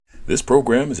This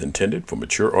program is intended for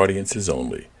mature audiences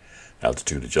only.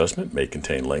 Altitude adjustment may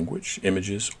contain language,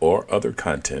 images, or other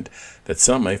content that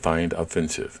some may find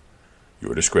offensive.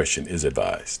 Your discretion is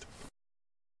advised.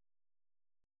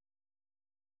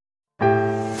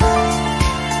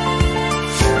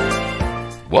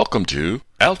 Welcome to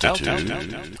Altitude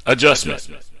Adjustment.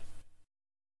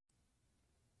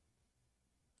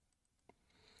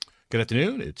 Good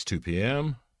afternoon. It's 2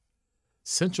 p.m.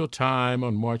 Central Time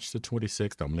on March the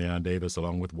 26th. I'm Leon Davis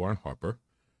along with Warren Harper,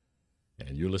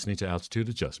 and you're listening to Altitude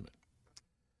Adjustment.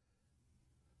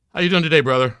 How you doing today,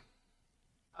 brother?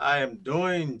 I am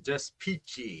doing just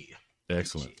peachy.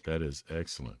 Excellent. That is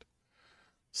excellent.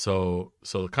 So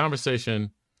the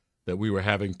conversation that we were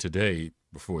having today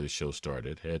before the show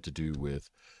started had to do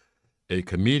with a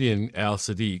comedian, Al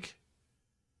Siddiq,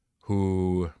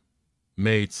 who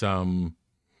made some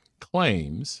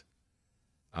claims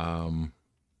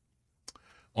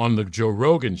on the Joe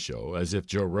Rogan show, as if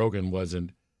Joe Rogan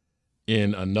had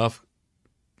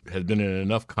been in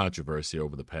enough controversy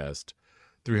over the past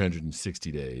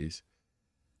 360 days.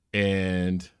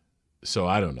 And so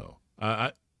I don't know.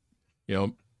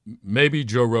 Maybe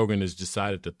Joe Rogan has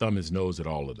decided to thumb his nose at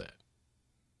all of that.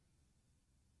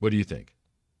 What do you think?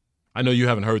 I know you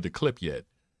haven't heard the clip yet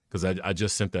because I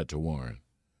just sent that to Warren.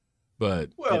 But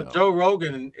Joe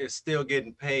Rogan is still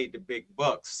getting paid the big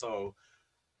bucks. So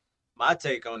my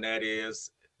take on that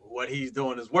is what he's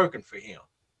doing is working for him.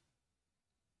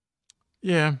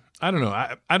 Yeah, I don't know.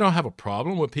 I don't have a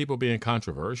problem with people being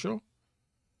controversial.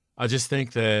 I just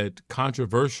think that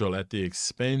controversial at the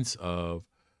expense of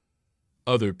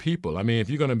other people. I mean,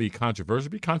 if you're going to be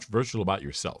controversial about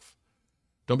yourself.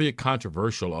 Don't be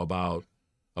controversial about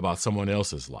someone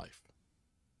else's life.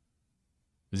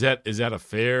 Is that a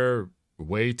fair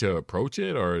way to approach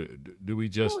it, or do we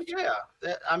just? Well, yeah,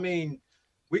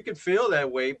 we could feel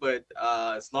that way, but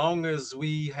as long as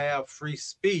we have free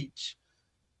speech,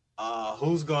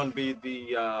 who's going to be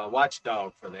the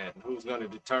watchdog for that? And who's going to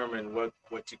determine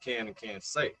what you can and can't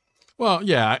say? Well,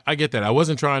 yeah, I get that. I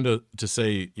wasn't trying to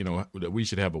say that we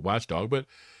should have a watchdog, but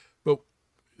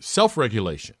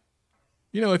self-regulation.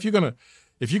 If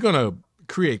you're gonna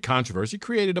create controversy,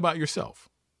 create it about yourself.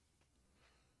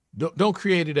 Don't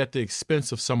create it at the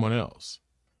expense of someone else,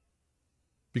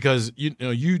 because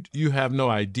you have no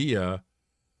idea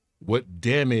what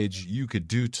damage you could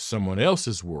do to someone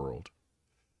else's world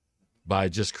by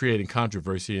just creating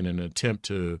controversy in an attempt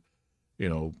to,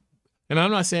 And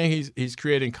I'm not saying he's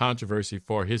creating controversy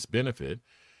for his benefit,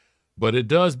 but it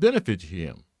does benefit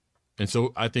him, and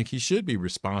so I think he should be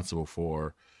responsible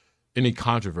for any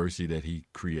controversy that he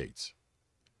creates.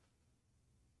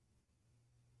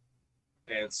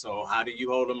 And so how do you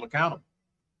hold him accountable?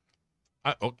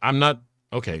 I'm not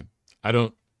okay. I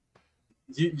don't.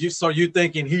 So you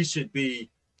thinking he should be?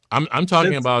 I'm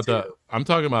talking about the. I'm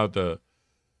talking about the.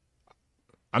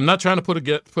 I'm not trying to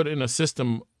put in a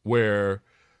system where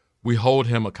we hold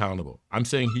him accountable. I'm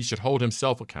saying he should hold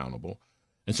himself accountable,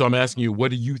 and so I'm asking you,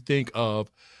 what do you think of,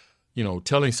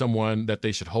 telling someone that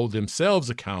they should hold themselves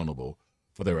accountable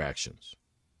for their actions?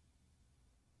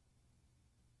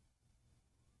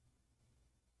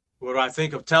 What do I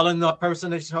think of telling the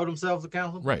person they should hold themselves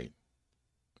accountable? Right.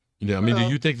 Do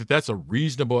you think that that's a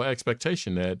reasonable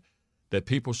expectation that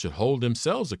people should hold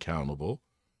themselves accountable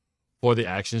for the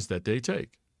actions that they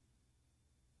take?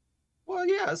 Well,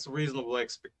 yeah, it's a reasonable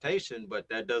expectation, but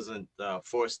that doesn't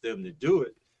force them to do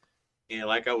it. And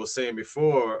like I was saying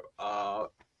before,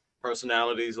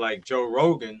 personalities like Joe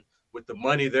Rogan, with the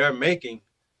money they're making,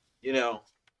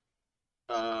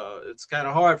 it's kind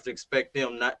of hard to expect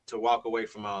them not to walk away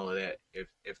from all of that if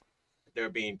they're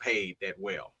being paid that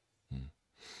well.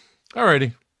 All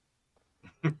righty.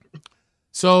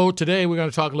 So today we're going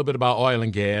to talk a little bit about oil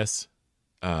and gas.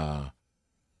 The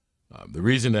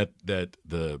reason that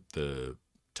the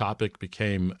topic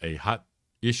became a hot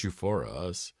issue for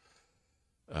us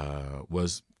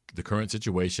was the current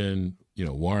situation.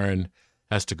 Warren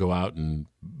has to go out and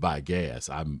buy gas.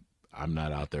 I'm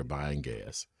not out there buying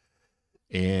gas.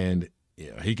 And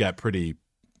he got pretty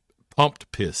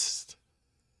pissed,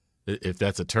 if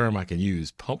that's a term I can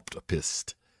use,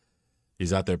 pissed.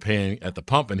 He's out there paying at the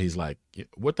pump, and he's like,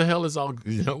 "What the hell is what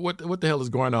the hell is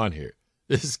going on here?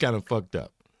 This is kind of fucked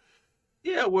up."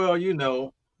 Yeah, well,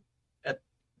 at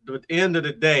the end of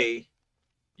the day,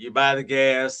 you buy the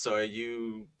gas or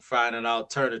you find an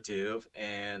alternative,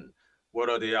 and what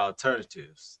are the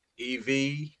alternatives?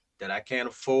 EV that I can't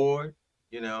afford,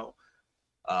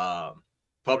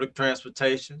 public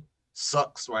transportation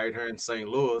sucks right here in St.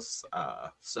 Louis.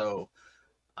 So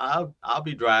I'll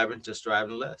be driving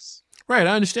less. Right,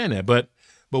 I understand that, but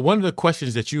But one of the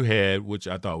questions that you had, which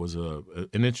I thought was an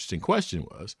interesting question,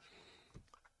 was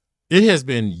it has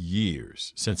been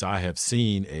years since I have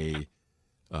seen a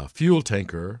fuel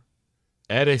tanker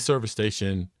at a service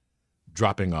station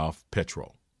dropping off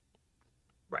petrol.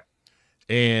 Right.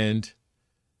 And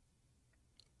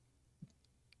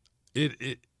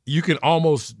you can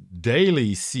almost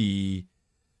daily see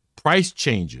price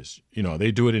changes. You know,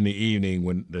 they do it in the evening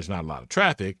when there's not a lot of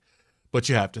traffic, but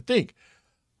you have to think,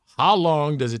 how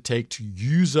long does it take to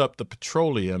use up the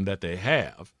petroleum that they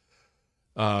have?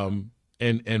 And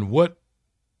what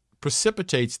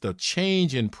precipitates the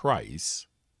change in price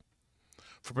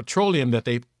for petroleum that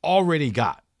they've already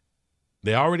got?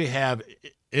 They already have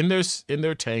in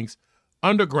their tanks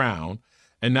underground,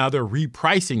 and now they're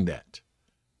repricing that.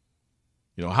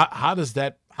 You know, how does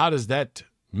that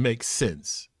make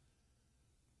sense?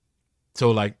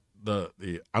 So like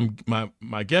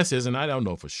my guess is, and I don't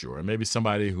know for sure, and maybe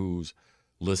somebody who's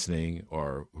listening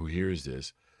or who hears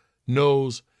this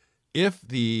knows, if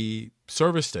the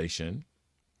service station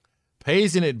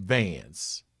pays in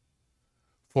advance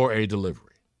for a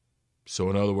delivery. So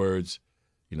in other words,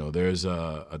 you know, there's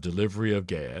a delivery of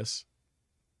gas,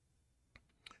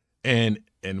 and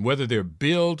whether they're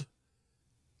billed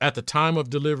at the time of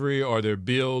delivery or they're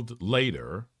billed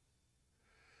later,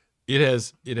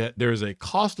 there's a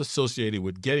cost associated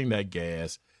with getting that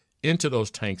gas into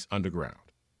those tanks underground.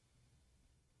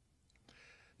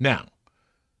 Now,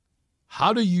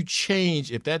 how do you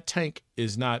change if that tank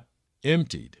is not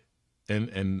emptied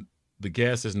and the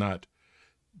gas is not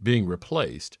being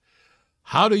replaced?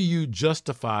 How do you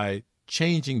justify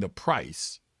changing the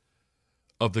price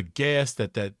of the gas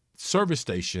that service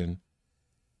station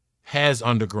has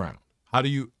underground? How do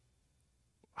you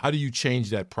change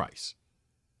that price?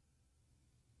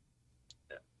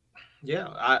 Yeah,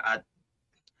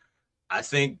 I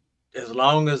think as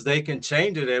long as they can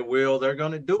change it at will, they're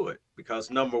going to do it.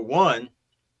 Because number one,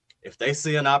 if they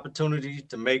see an opportunity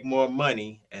to make more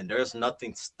money and there's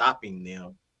nothing stopping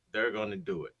them, they're going to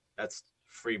do it. That's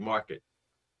free market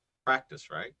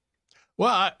practice, right?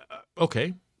 Well,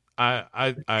 okay.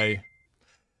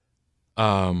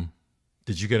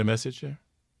 Did you get a message there?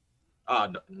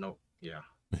 No, yeah.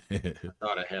 I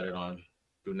thought I had it on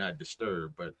Do Not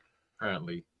Disturb, but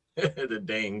apparently the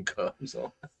ding comes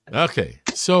on. Okay,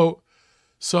 so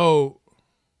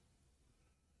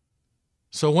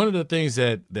one of the things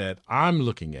that I'm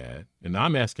looking at and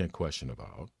I'm asking a question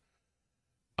about,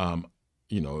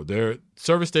 you know, their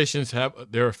service stations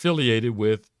they're affiliated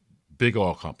with big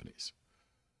oil companies,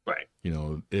 right? You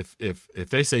know, if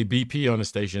they say BP on the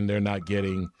station, they're not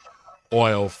getting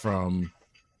oil from,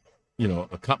 you know,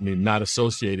 a company not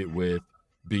associated with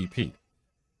BP,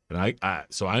 and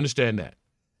so I understand that.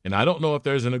 And I don't know if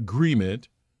there's an agreement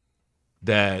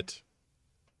that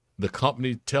the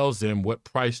company tells them what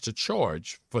price to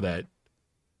charge for that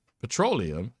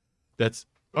petroleum that's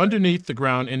underneath the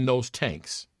ground in those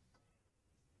tanks.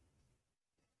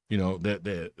 You know,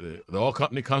 the oil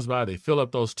company comes by, they fill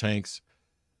up those tanks,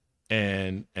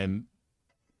 and I'm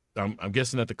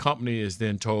guessing that the company is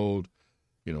then told,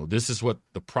 you know, this is what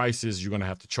the price is you're going to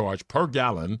have to charge per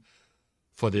gallon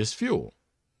for this fuel.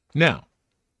 Now,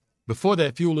 before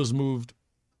that fuel is moved,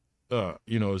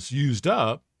 you know, is used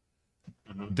up,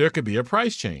 there could be a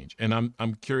price change, and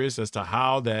I'm curious as to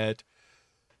how that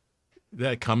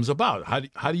comes about.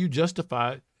 How do you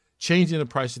justify changing the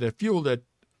price of that fuel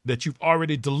that you've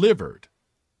already delivered?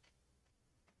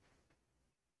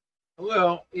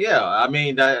 Well, yeah, I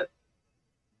mean I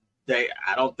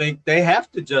don't think they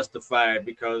have to justify it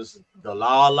because the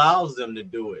law allows them to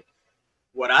do it.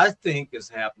 What I think is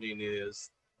happening is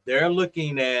they're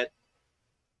looking at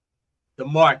the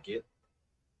market,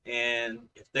 and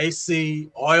if they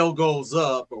see oil goes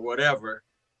up or whatever,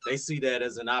 they see that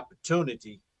as an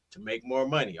opportunity to make more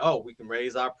money. Oh, we can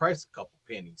raise our price a couple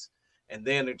pennies. And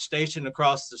then the station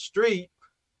across the street,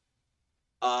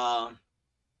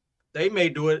 they may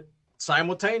do it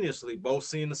simultaneously, both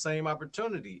seeing the same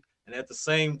opportunity. And at the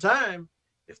same time,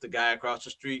 if the guy across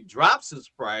the street drops his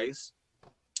price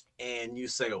and you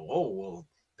say, oh, well,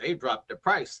 they dropped their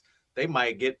price, they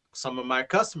might get some of my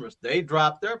customers. They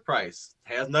dropped their price.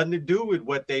 It has nothing to do with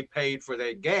what they paid for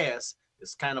their gas.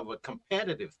 It's kind of a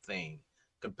competitive thing.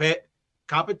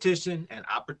 Competition and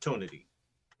opportunity.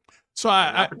 So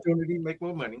opportunity to make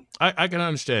more money. I can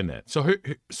understand that. So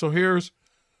here's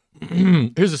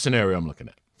here's a scenario I'm looking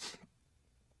at.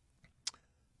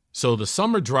 So the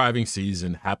summer driving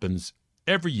season happens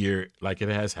every year, like it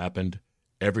has happened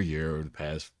every year over the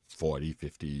past 40,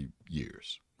 50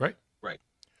 years, right? Right.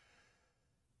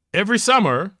 Every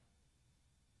summer,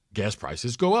 gas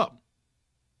prices go up.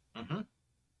 Mm-hmm.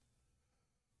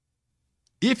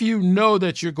 if you know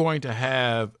that you're going to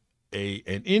have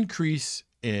an increase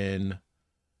in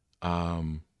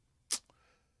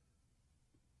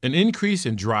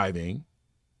driving,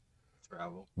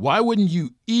 Travel. why wouldn't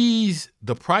you ease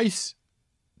the price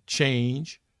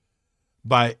change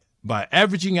by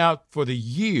averaging out for the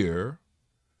year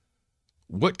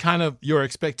what kind of your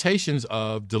expectations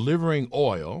of delivering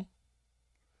oil,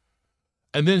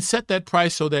 and then set that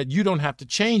price so that you don't have to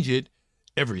change it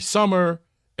every summer,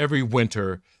 every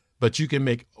winter, but you can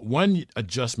make one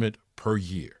adjustment per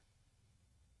year?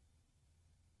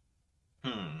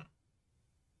 I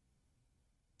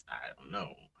don't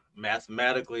know.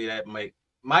 Mathematically, that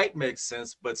might make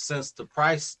sense, but since the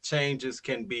price changes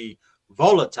can be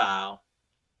volatile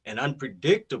and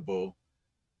unpredictable,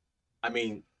 I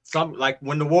mean, some like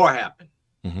when the war happened,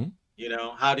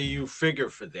 how do you figure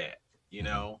for that?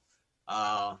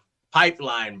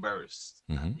 Pipeline bursts.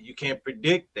 You can't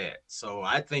predict that. So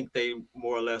I think they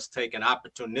more or less take an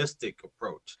opportunistic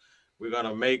approach. We're going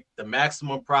to make the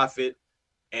maximum profit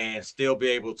and still be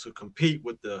able to compete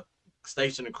with the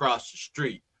station across the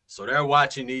street. So they're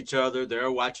watching each other,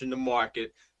 they're watching the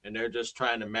market, and they're just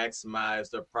trying to maximize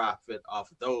their profit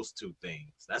off of those two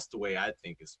things. That's the way I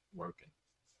think it's working.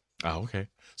 Oh, okay.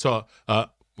 So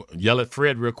yell at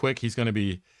Fred real quick. He's going to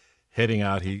be heading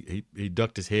out. He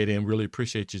ducked his head in. Really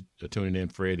appreciate you tuning in,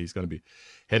 Fred. He's going to be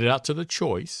headed out to the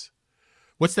Choice.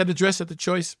 What's that address at the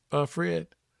Choice, Fred?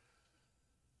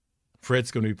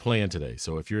 Fred's going to be playing today.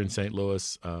 So if you're in St.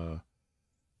 Louis,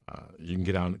 you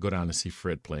can go down and see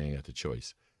Fred playing at the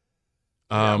Choice.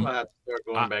 I'm going to have to start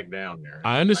going back down there.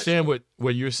 I understand what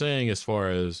you're saying as far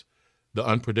as the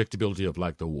unpredictability of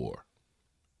like the war.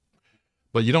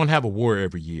 But you don't have a war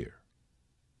every year.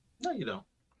 No, you don't.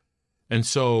 And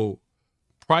so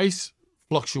price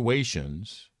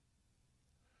fluctuations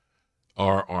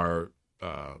or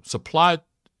supply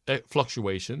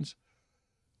fluctuations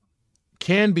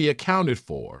can be accounted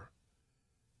for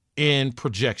in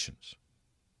projections.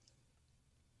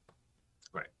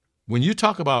 Right. When you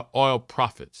talk about oil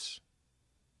profits,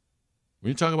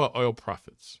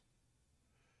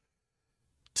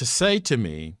 to say to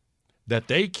me that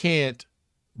they can't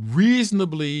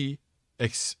reasonably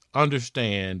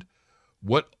understand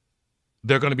what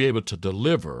they're going to be able to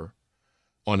deliver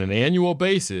on an annual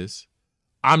basis,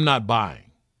 I'm not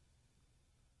buying.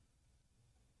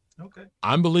 Okay.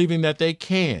 I'm believing that they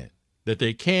can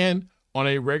on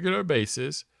a regular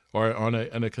basis or on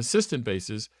a consistent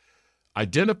basis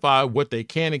identify what they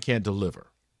can and can't deliver.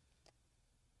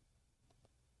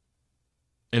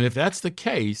 And if that's the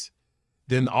case,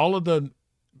 then all of the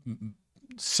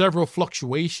several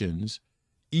fluctuations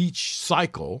each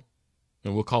cycle,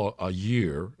 and we'll call it a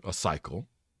year, a cycle,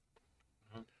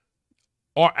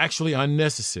 are actually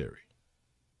unnecessary.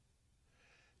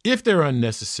 If they're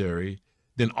unnecessary,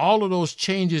 then all of those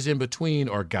changes in between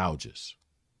are gouges.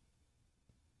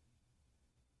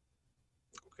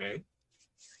 Okay.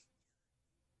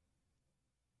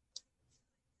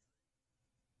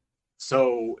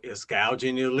 So is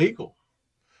gouging illegal?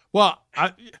 Well,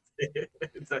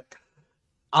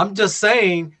 I'm just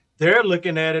saying they're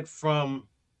looking at it from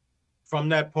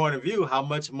that point of view. How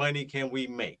much money can we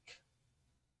make?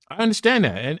 I understand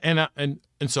that, and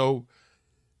so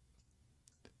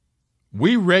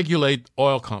we regulate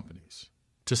oil companies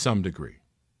to some degree.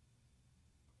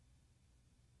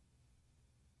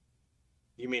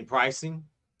 You mean pricing?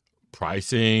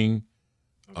 Pricing,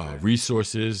 okay.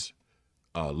 Resources,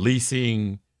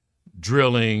 leasing,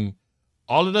 drilling,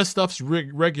 all of that stuff's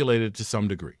regulated to some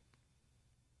degree.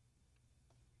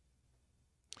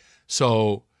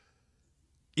 So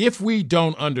if we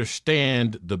don't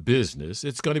understand the business,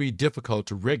 it's going to be difficult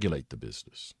to regulate the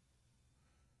business.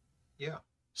 Yeah.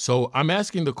 So I'm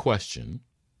asking the question,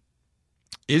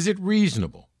 is it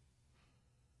reasonable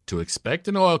to expect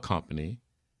an oil company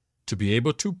to be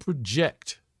able to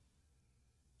project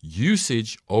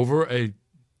usage over a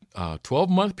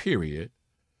 12-month period,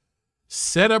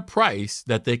 set a price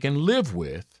that they can live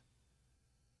with,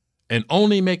 and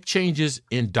only make changes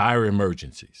in dire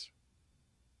emergencies?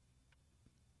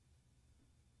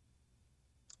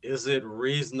 Is it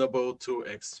reasonable to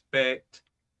expect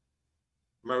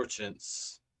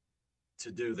merchants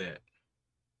to do that?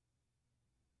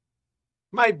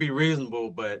 Might be reasonable,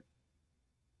 but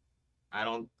I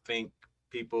don't think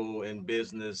people in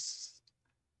business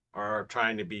are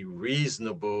trying to be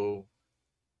reasonable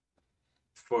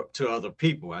to other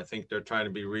people. I think they're trying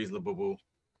to be reasonable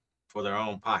for their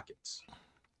own pockets.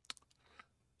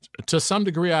 To some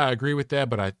degree, I agree with that,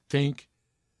 but I think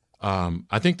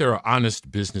there are honest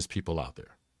business people out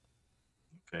there.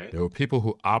 Okay. There are people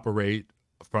who operate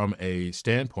from a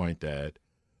standpoint that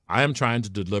I am trying to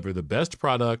deliver the best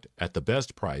product at the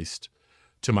best price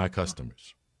to my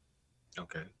customers.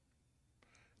 Okay.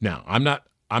 Now, I'm not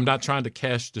trying to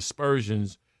cast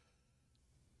dispersions.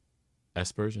 I'm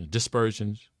trying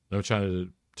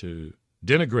to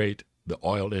denigrate the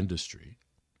oil industry.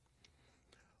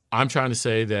 I'm trying to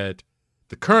say that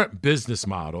the current business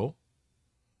model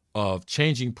of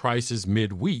changing prices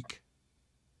midweek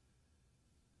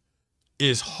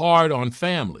is hard on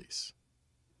families.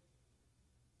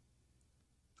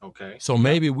 Okay. So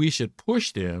maybe we should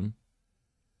push them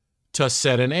to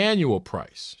set an annual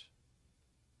price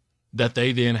that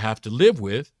they then have to live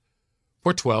with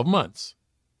for 12 months,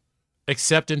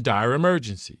 except in dire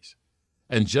emergencies.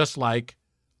 And just like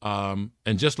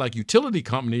utility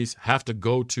companies have to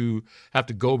go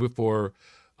before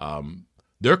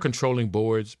their controlling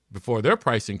boards before their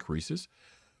price increases,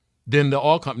 then the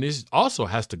oil companies also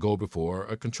has to go before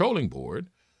a controlling board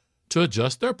to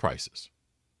adjust their prices.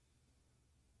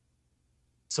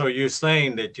 So you're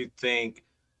saying that you think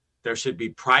there should be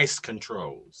price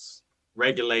controls,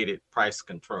 regulated price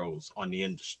controls on the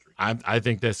industry. I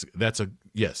think that's a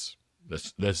yes.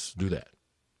 Let's do that.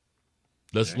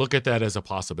 Let's look at that as a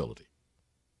possibility.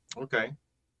 Okay.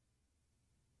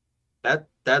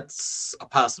 That's a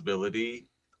possibility,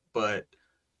 but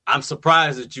I'm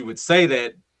surprised that you would say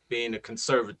that being a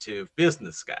conservative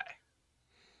business guy.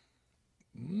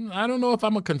 I don't know if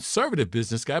I'm a conservative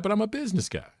business guy, but I'm a business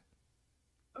guy.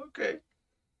 Okay.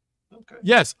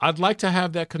 Yes, I'd like to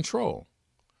have that control,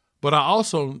 but I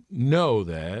also know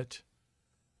that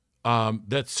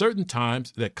that certain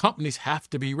times that companies have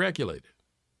to be regulated.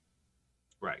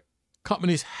 Right.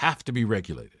 Companies have to be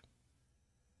regulated.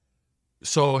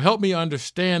 So help me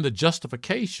understand the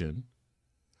justification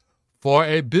for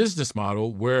a business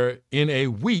model where in a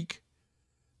week,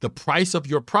 the price of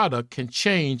your product can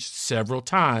change several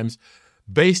times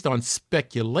based on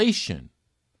speculation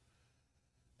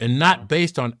and not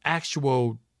based on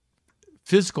actual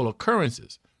physical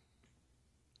occurrences.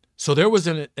 So there was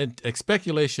an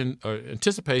speculation or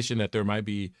anticipation that there might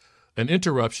be an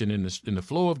interruption in the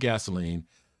flow of gasoline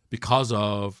because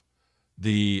of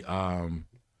the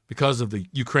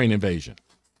Ukraine invasion.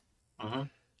 Uh-huh.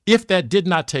 If that did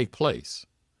not take place,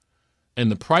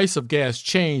 and the price of gas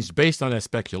changed based on that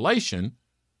speculation,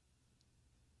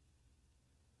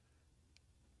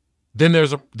 then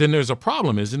there's a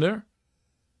problem, isn't there?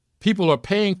 People are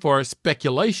paying for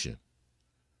speculation.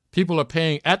 People are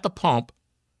paying at the pump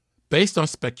based on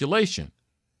speculation.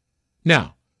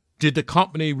 Now, did the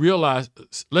company realize?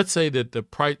 Let's say that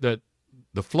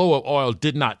the flow of oil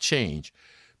did not change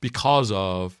because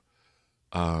of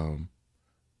the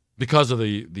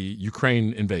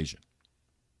Ukraine invasion.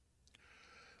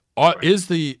 Right. Is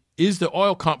the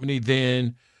oil company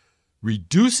then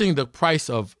reducing the price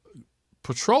of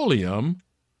petroleum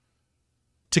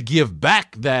to give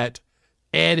back that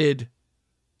added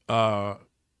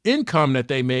income that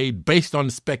they made based on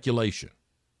the speculation?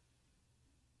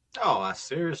 Oh, I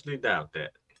seriously doubt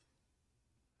that.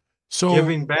 So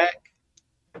giving back,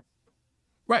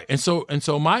 right? And so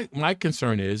my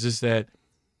concern is that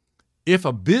if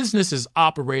a business is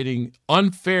operating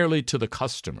unfairly to the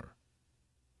customer,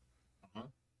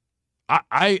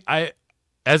 I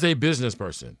as a business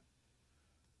person,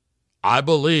 I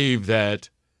believe that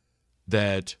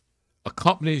a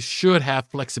company should have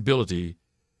flexibility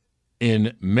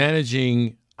in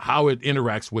managing how it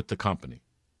interacts with the company.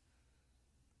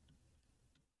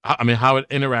 I mean, how it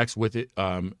interacts with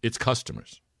its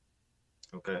customers.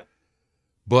 Okay.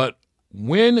 But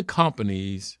when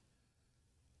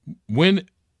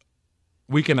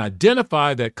we can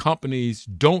identify that companies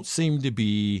don't seem to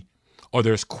be, or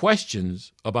there's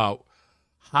questions about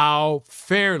how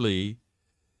fairly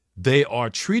they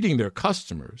are treating their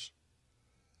customers,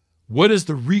 what is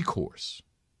the recourse?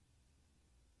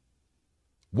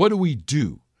 What do we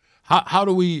do? How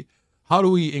do we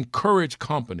encourage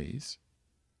companies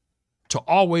to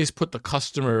always put the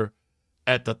customer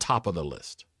at the top of the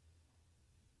list?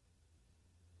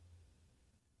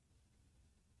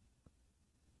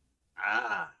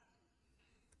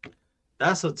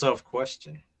 That's a tough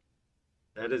question.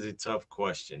 That is a tough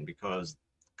question because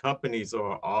companies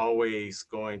are always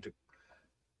going to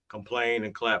complain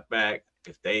and clap back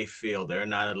if they feel they're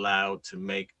not allowed to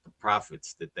make the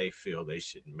profits that they feel they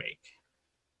should make.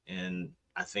 And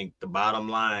I think the bottom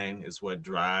line is what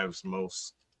drives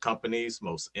most companies,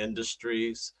 most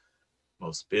industries,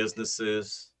 most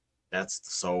businesses. That's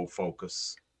the sole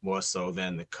focus, more so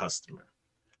than the customer.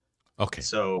 Okay.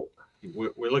 So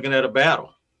we're looking at a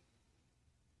battle.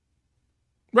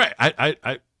 Right.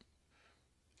 I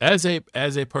as a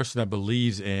person that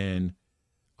believes in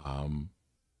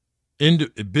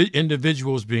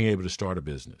Individuals being able to start a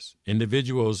business,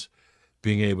 individuals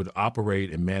being able to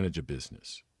operate and manage a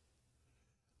business.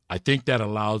 I think that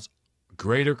allows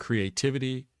greater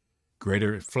creativity,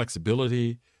 greater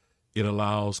flexibility. It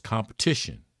allows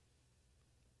competition.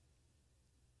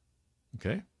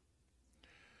 Okay?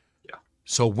 Yeah.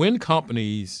 So when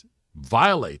companies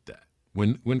violate that,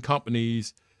 when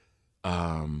companies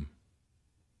aren't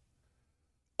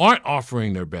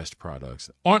offering their best products,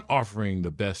 aren't offering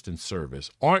the best in service,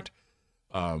 aren't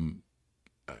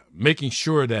making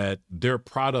sure that their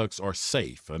products are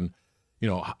safe, and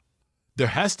there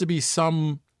has to be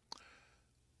some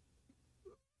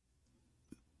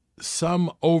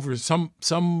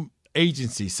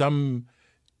agency, some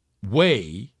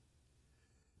way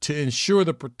to ensure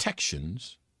the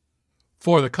protections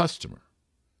for the customer.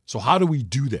 So how do we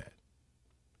do that?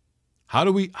 How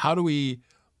do we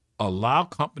allow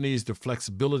companies the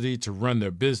flexibility to run their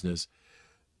business,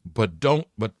 but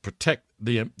protect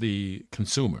the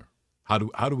consumer? How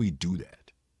do we do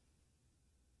that?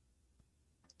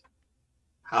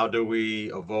 How do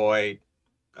we avoid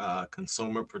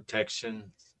consumer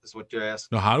protection? Is what you're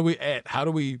asking? No, how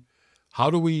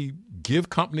do we give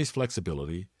companies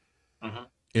flexibility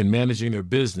in managing their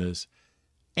business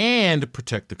and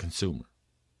protect the consumer?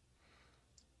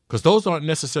 Because those aren't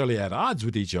necessarily at odds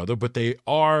with each other, but they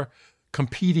are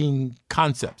competing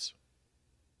concepts.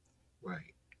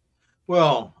 Right.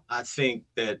 Well, I think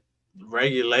that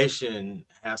regulation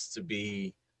has to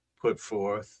be put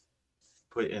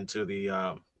into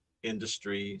the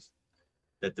industries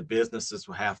that the businesses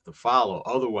will have to follow.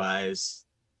 Otherwise,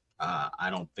 I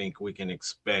don't think we can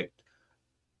expect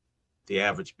the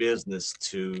average business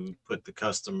to put the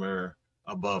customer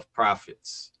above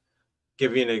profits.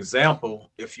 Give you an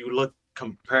example. If you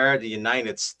compare the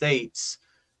United States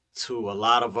to a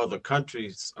lot of other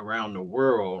countries around the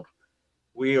world,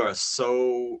 we are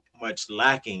so much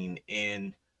lacking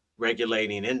in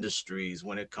regulating industries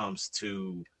when it comes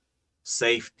to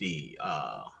safety,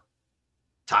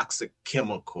 toxic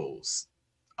chemicals,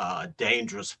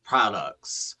 dangerous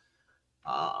products.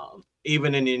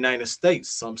 Even in the United States,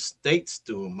 some states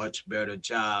do a much better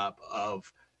job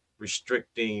of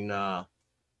restricting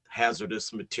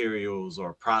hazardous materials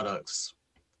or products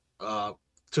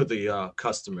to the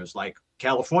customers. Like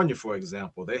California, for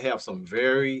example, they have some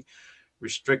very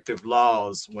restrictive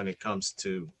laws when it comes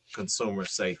to consumer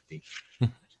safety.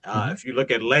 If you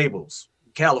look at labels,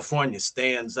 California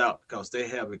stands out because they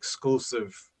have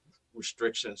exclusive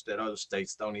restrictions that other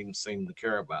states don't even seem to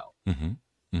care about.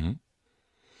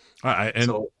 All right, and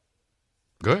So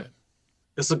go ahead.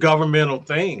 it's a governmental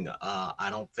thing. I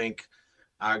don't think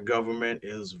our government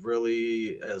is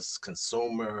really as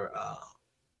consumer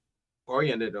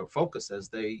oriented or focused as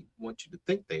they want you to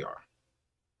think they are.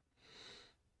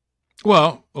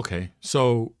 Well, okay,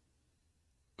 so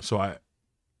I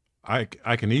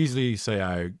can easily say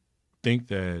I think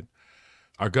that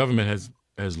our government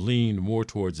has leaned more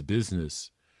towards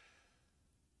business.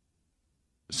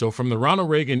 So from the Ronald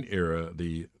Reagan era,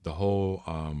 the whole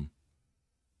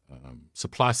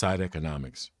supply side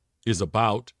economics is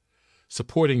about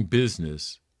supporting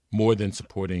business more than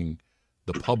supporting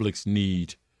the public's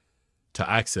need to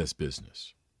access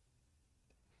business.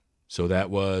 So that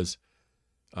was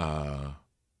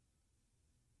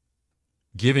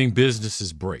giving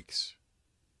businesses breaks,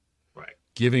 Right.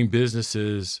 giving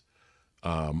businesses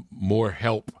more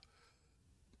help,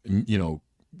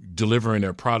 delivering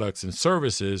their products and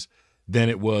services than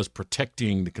it was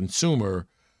protecting the consumer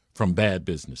from bad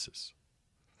businesses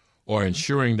or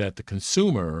ensuring that the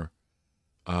consumer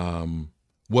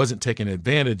wasn't taken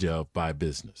advantage of by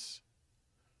business.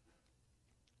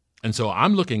 And so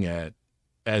I'm looking at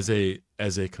as a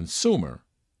consumer,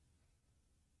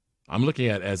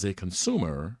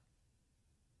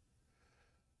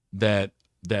 that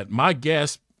my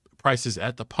gas prices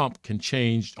at the pump can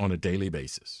change on a daily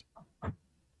basis.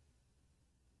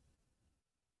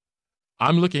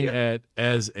 I'm looking at,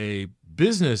 as a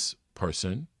business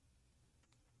person,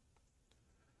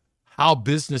 how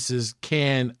businesses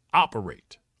can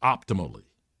operate optimally.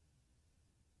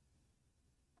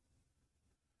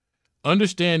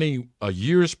 Understanding a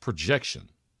year's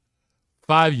projection,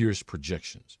 5 years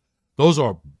projections, those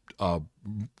are a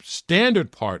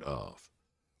standard part of,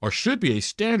 or should be a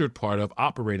standard part of,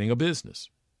 operating a business.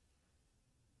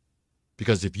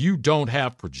 Because if you don't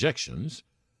have projections,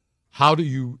 how do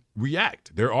you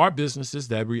react? There are businesses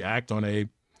that react on a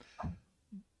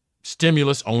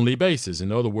stimulus-only basis.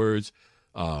 In other words,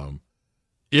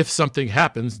 if something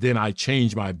happens, then I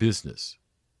change my business.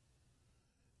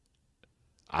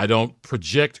 I don't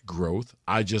project growth.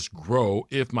 I just grow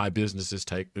if my business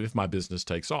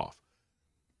takes off.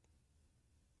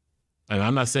 And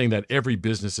I'm not saying that every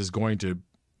business is going to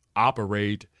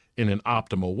operate in an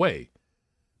optimal way.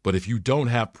 But if you don't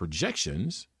have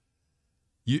projections,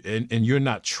 and you're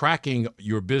not tracking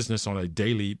your business on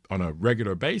a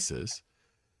regular basis,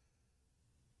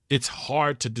 it's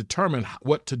hard to determine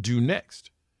what to do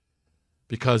next.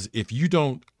 Because if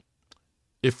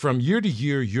from year to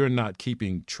year, you're not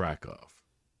keeping track of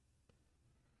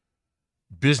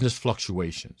business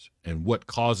fluctuations and what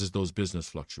causes those business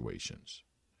fluctuations,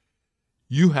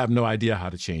 you have no idea how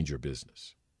to change your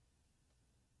business.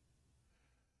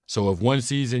 So if one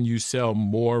season you sell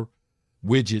more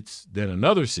widgets than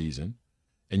another season,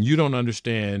 and you don't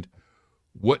understand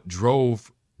what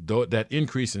drove that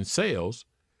increase in sales,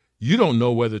 you don't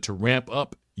know whether to ramp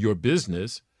up your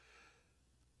business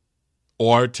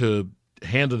or to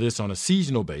handle this on a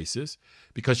seasonal basis,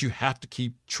 because you have to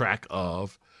keep track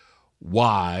of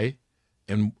why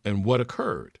and what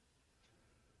occurred.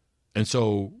 And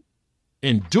so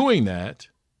in doing that,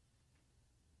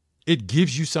 it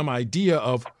gives you some idea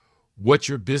of what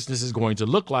your business is going to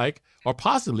look like or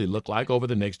possibly look like over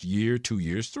the next year, 2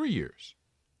 years, 3 years.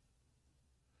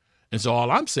 And so all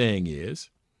I'm saying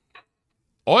is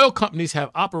oil companies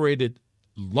have operated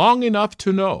long enough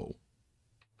to know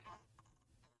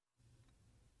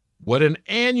what an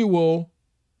annual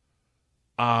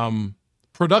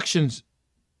productions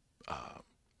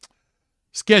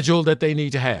schedule that they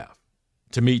need to have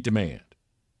to meet demand.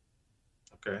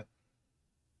 Okay.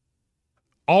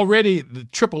 Already the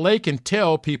AAA can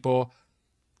tell people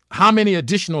how many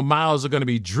additional miles are going to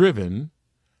be driven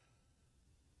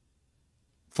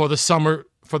for the summer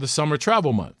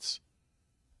travel months.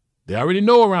 They already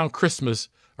know around Christmas,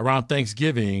 around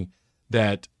Thanksgiving,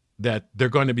 that they're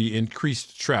going to be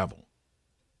increased travel.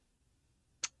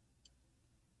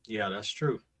 Yeah, that's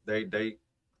true. They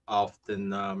often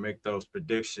make those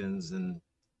predictions and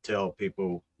tell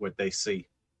people what they see.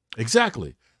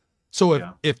 Exactly. So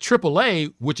if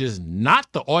AAA, which is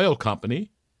not the oil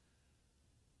company,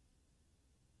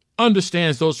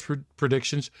 understands those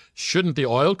predictions, shouldn't the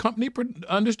oil company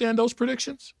understand those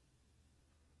predictions?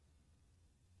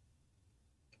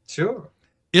 Sure.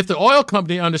 If the oil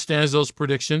company understands those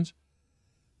predictions,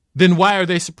 then why are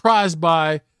they surprised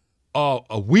by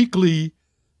a weekly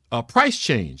price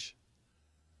change?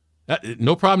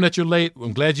 No problem that you're late.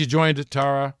 I'm glad you joined,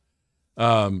 Tara.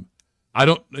 I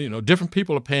don't, different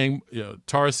people are paying.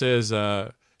 Tara says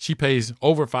she pays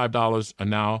over $5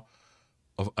 now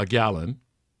a gallon.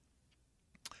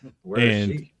 Where is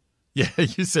she? Yeah,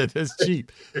 you said that's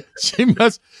cheap. she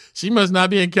must not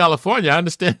be in California. I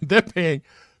understand they're paying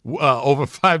over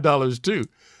 $5 too.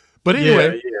 But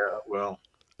anyway, yeah. Well,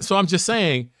 so I'm just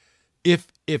saying, if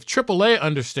AAA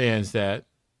understands that,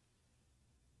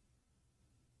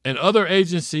 and other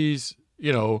agencies,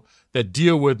 that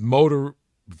deal with motor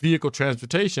vehicle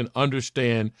transportation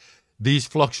understand these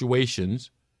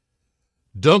fluctuations,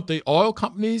 don't the oil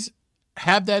companies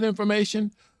have that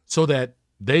information so that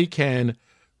they can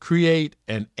create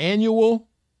an annual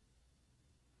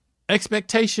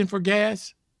expectation for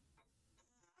gas?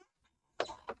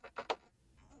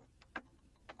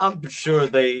 I'm sure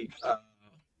they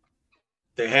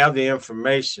have the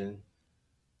information,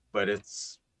 but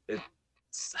it's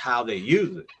how they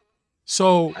use it.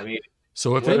 So I mean,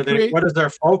 what is their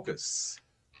focus?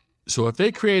 So if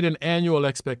they create an annual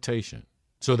expectation,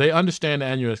 so they understand the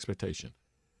annual expectation,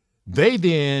 they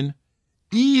then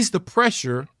ease the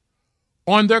pressure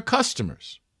on their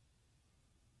customers.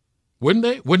 Wouldn't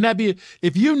they? Wouldn't that be,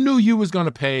 if you knew you was going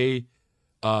to pay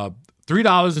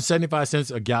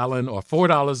 $3.75 a gallon or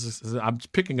 $4, I'm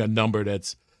picking a number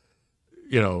that's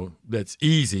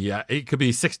easy. It could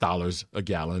be $6 a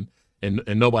gallon, and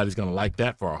nobody's going to like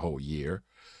that for a whole year.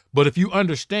 But if you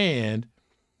understand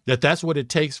that that's what it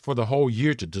takes for the whole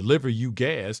year to deliver you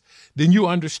gas, then you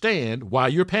understand why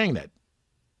you're paying that.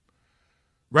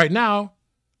 Right now,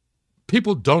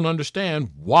 people don't understand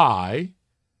why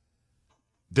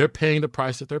they're paying the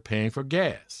price that they're paying for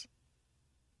gas.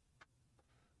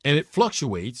 And it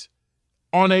fluctuates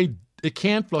it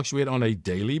can fluctuate on a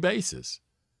daily basis.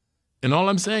 And all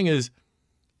I'm saying is,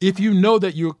 if you know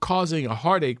that you're causing a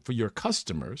heartache for your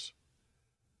customers,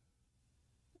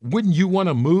 wouldn't you want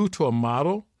to move to a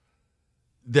model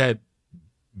that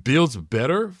builds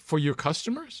better for your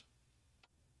customers?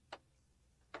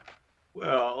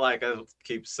 Well, like I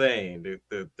keep saying,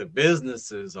 the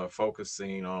businesses are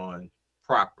focusing on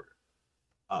profit,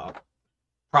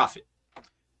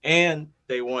 and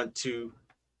they want to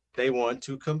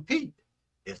compete.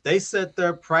 If they set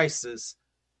their prices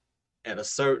at a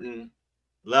certain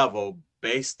level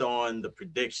based on the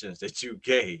predictions that you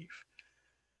gave,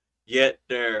 yet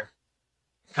they're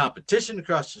Competition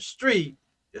across the street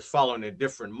is following a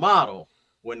different model.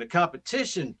 When the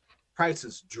competition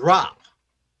prices drop,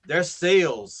 their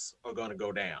sales are going to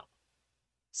go down.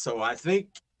 So I think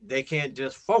they can't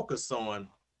just focus on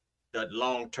the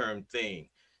long-term thing.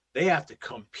 They have to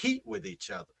compete with each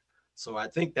other. So I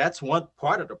think that's one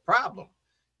part of the problem.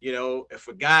 You know, if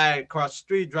a guy across the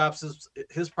street drops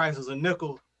his price is a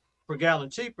nickel per gallon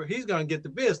cheaper, he's going to get the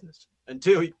business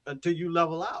until you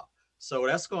level out. So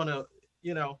that's going to,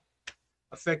 you know,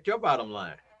 affect your bottom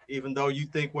line, even though you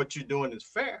think what you're doing is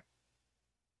fair.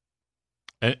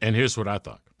 And here's what I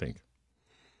think.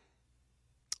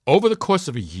 Over the course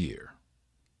of a year,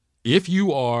 if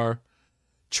you are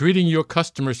treating your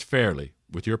customers fairly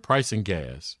with your price and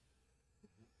gas,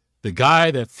 the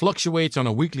guy that fluctuates on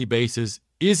a weekly basis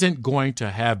isn't going to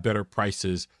have better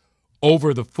prices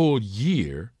over the full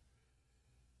year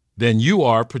than you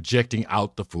are projecting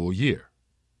out the full year.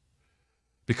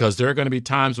 Because there are going to be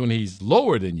times when he's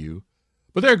lower than you,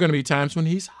 but there are going to be times when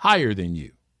he's higher than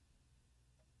you.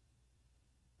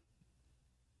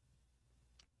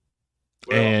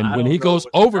 Well, and when he goes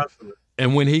over,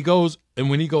 and when he goes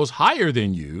higher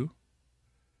than you,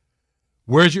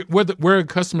 where are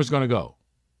customers going to go?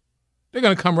 They're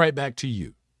going to come right back to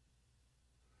you.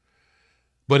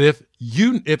 But if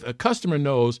a customer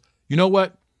knows, you know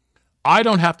what, I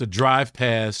don't have to drive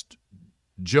past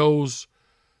Joe's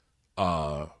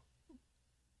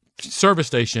service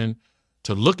station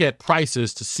to look at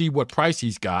prices to see what price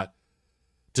he's got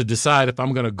to decide if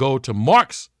I'm going to go to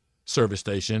Mark's service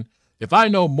station. If I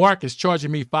know Mark is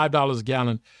charging me $5 a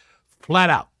gallon flat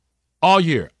out all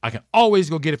year, I can always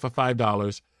go get it for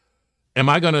 $5. Am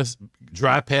I going to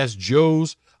drive past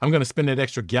Joe's? I'm going to spend that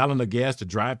extra gallon of gas to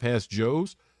drive past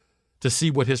Joe's to see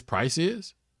what his price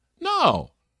is? No.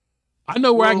 I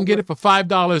know where I can get it for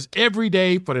 $5 every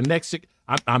day for the next six.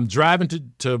 I'm driving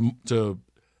to the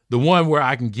one where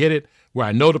I can get it, where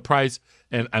I know the price,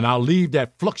 and I'll leave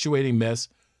that fluctuating mess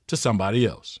to somebody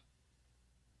else.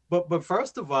 But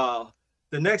first of all,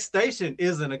 the next station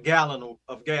isn't a gallon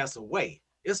of gas away.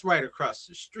 It's right across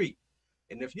the street.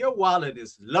 And if your wallet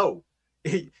is low,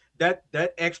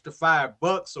 that extra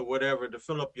 $5 or whatever to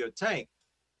fill up your tank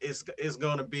is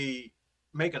going to be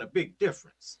making a big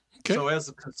difference. Okay. So as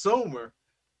a consumer,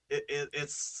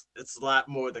 it's a lot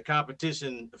more. The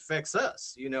competition affects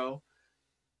us. You know,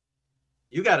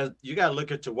 you gotta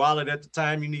look at your wallet at the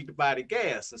time you need to buy the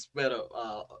gas instead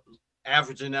of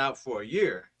averaging out for a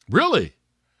year. Really?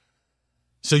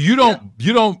 So you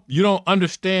don't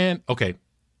understand. Okay,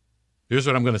 here's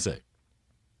what I'm going to say.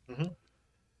 Mm-hmm.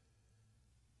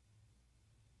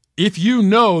 If you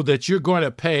know that you're going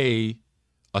to pay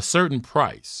a certain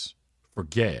price for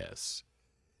gas,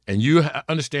 and you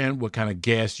understand what kind of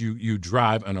gas you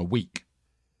drive in a week,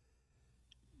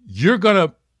 you're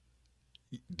gonna.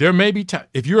 There may be time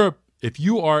if you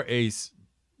are a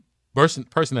person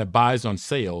that buys on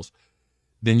sales,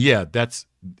 then yeah, that's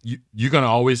you're gonna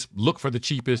always look for the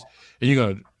cheapest, and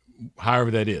you're gonna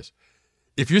however that is.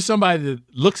 If you're somebody that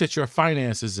looks at your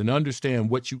finances and understand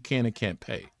what you can and can't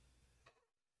pay,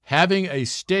 having a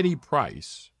steady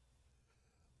price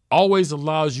always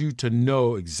allows you to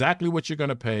know exactly what you're going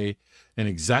to pay and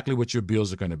exactly what your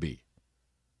bills are going to be.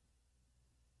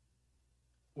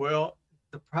 Well,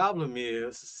 the problem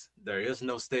is there is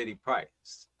no steady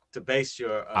price to base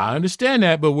your... I understand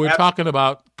that, but we're talking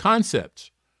about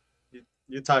concepts.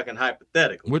 You're talking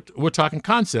hypothetically. We're talking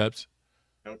concepts.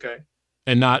 Okay.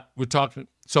 And we're talking...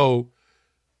 So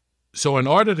in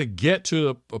order to get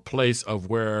to a place of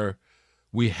where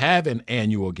we have an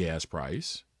annual gas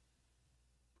price,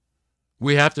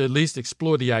 we have to at least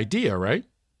explore the idea, right?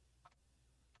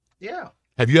 Yeah.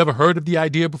 Have you ever heard of the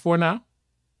idea before now?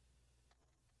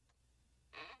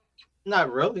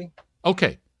 Not really.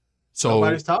 Okay. So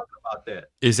nobody's talking about that.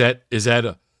 Is that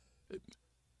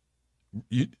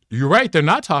you're right, they're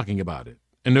not talking about it.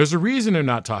 And there's a reason they're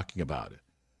not talking about it.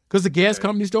 Because the gas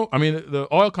companies the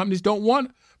oil companies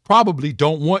probably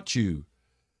don't want you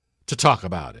to talk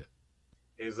about it.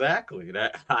 Exactly.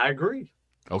 That I agree.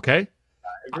 Okay.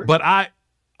 But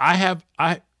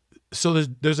so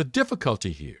there's a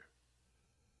difficulty here.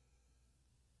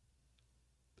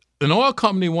 An oil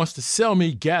company wants to sell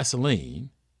me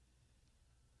gasoline.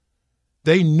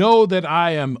 They know that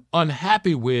I am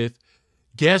unhappy with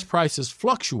gas prices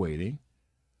fluctuating,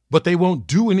 but they won't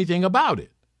do anything about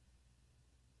it.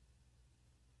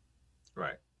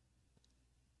 Right.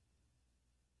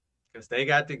 Because they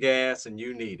got the gas and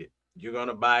you need it. You're going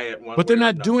to buy it one way. But they're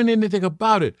not doing anything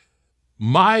about it.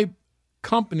 My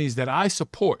companies that I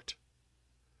support,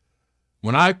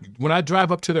 when I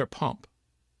drive up to their pump,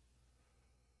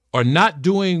 are not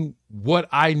doing what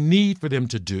I need for them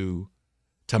to do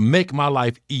to make my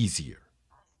life easier.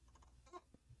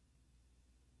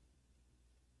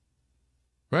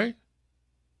 Right?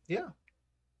 Yeah.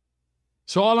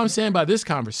 So all I'm saying by this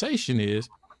conversation is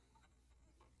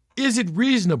it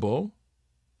reasonable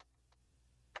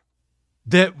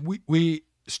that we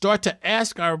start to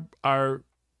ask our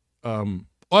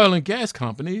oil and gas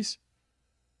companies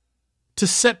to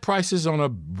set prices on a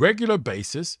regular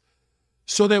basis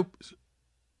so that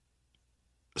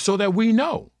we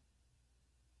know,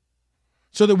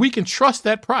 so that we can trust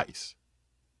that price?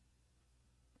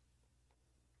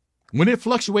 When it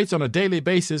fluctuates on a daily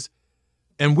basis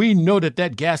and we know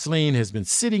that gasoline has been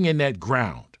sitting in that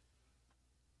ground,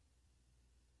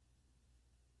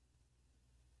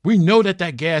 we know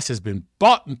that gas has been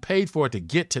bought and paid for to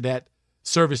get to that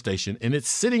service station, and it's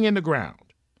sitting in the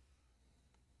ground.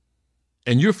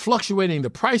 And you're fluctuating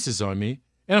the prices on me,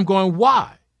 and I'm going,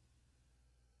 why?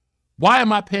 Why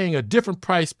am I paying a different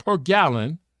price per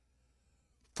gallon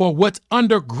for what's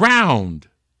underground?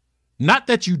 Not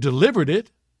that you delivered it.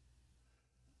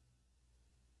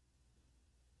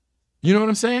 You know what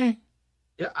I'm saying?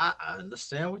 Yeah, I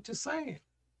understand what you're saying.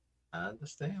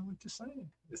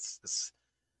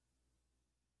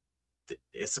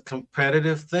 It's a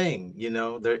competitive thing. You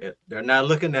know, they're not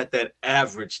looking at that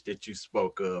average that you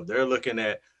spoke of. They're looking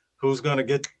at who's going to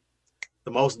get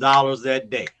the most dollars that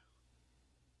day.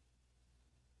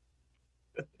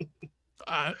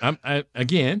 I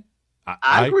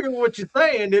agree with what you're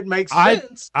saying. It makes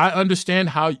sense. I understand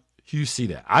how you see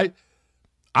that.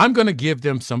 I'm going to give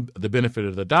them the benefit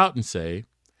of the doubt and say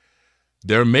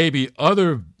there may be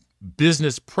other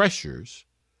business pressures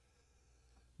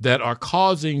that are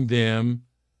causing them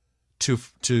to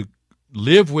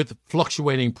live with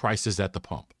fluctuating prices at the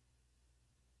pump.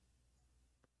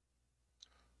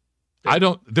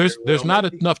 There's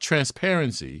not enough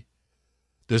transparency.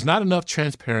 There's not enough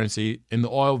transparency in the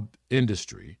oil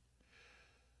industry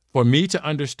for me to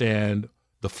understand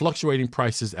the fluctuating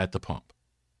prices at the pump.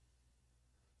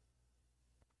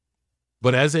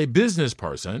 But as a business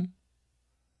person,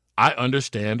 I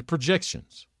understand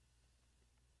projections.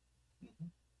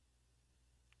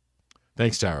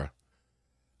 Thanks, Tara.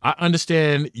 I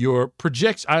understand your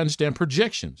projections. I understand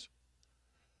projections.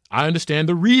 I understand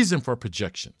the reason for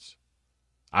projections.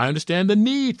 I understand the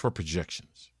need for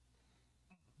projections.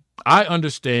 I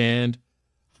understand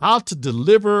how to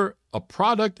deliver a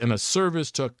product and a service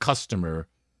to a customer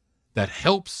that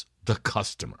helps the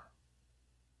customer,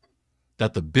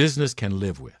 that the business can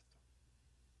live with.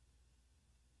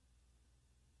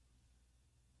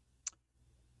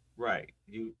 Right.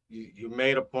 You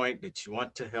made a point that you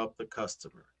want to help the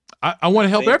customer. I want to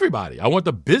help everybody. I want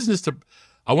the business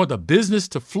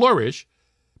to flourish,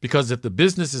 because if the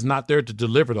business is not there to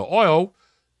deliver the oil,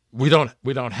 we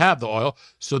don't have the oil.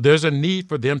 So there's a need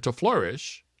for them to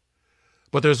flourish,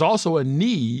 but there's also a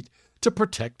need to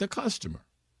protect the customer.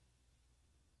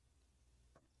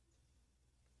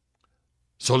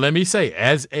 So let me say,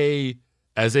 as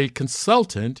a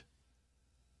consultant,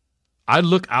 I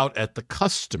look out at the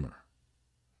customer.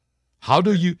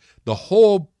 The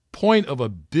whole point of a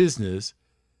business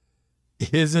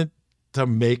isn't to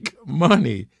make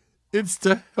money. It's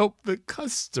to help the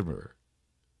customer.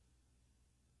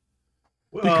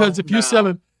 Well, because if you're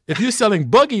selling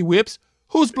buggy whips,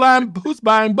 who's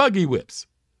buying buggy whips?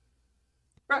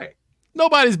 Right.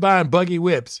 Nobody's buying buggy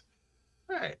whips.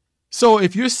 Right. So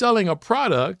if you're selling a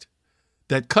product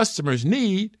that customers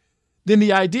need, then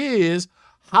the idea is,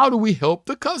 how do we help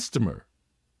the customer?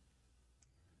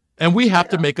 And we have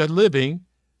to make a living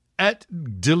at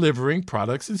delivering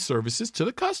products and services to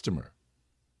the customer.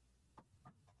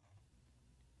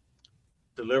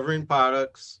 Delivering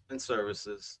products and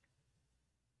services,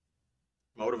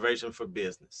 motivation for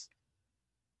business.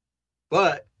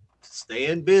 But to stay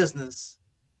in business,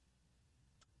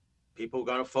 people are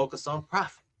going to focus on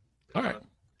profit. All right.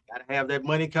 Got to have that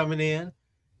money coming in.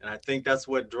 And I think that's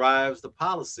what drives the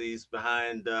policies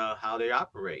behind how they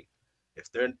operate.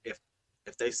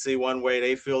 If they see one way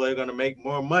they feel they're going to make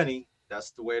more money,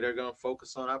 that's the way they're going to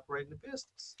focus on operating the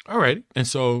business. All right. And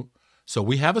so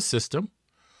we have a system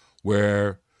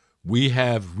where we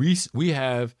have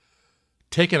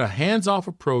taken a hands-off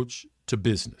approach to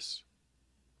business,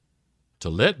 to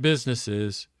let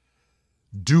businesses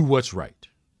do what's right.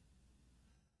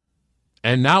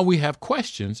 And now we have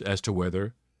questions as to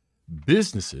whether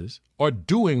businesses are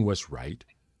doing what's right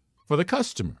for the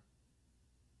customer.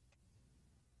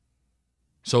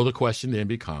 So the question then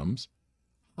becomes,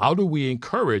 how do we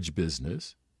encourage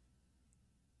business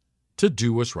to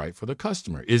do what's right for the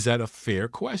customer? Is that a fair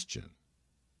question?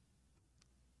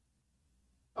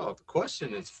 Oh, the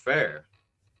question is fair.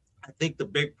 I think the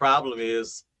big problem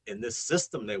is in this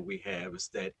system that we have is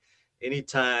that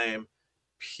anytime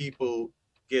people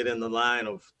get in the line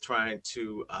of trying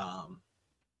to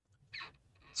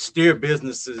steer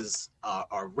businesses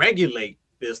or regulate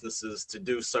businesses to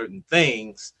do certain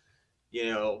things, you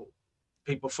know,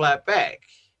 people flat back.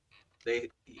 They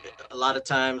a lot of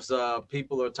times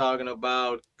people are talking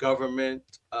about government,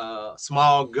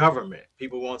 small government.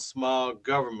 People want small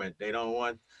government. They don't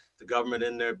want the government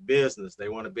in their business. They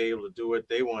want to be able to do what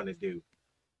they want to do.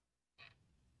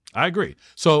 I agree.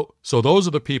 So those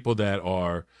are the people that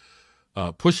are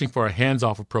pushing for a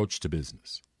hands-off approach to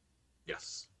business.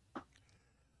 Yes.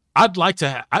 I'd like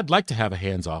to have a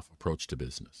hands-off approach to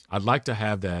business. I'd like to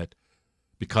have that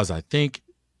because I think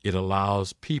it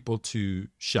allows people to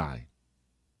shine.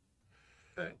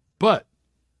 Okay. But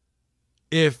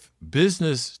if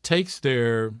business takes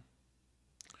their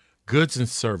goods and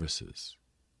services,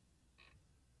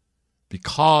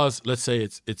 because let's say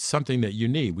it's something that you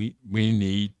need, we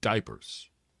need diapers,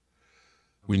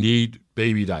 we need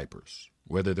baby diapers,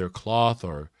 whether they're cloth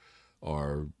or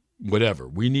whatever.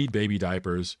 We need baby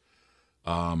diapers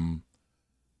to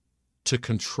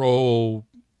control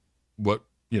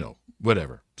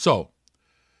whatever. So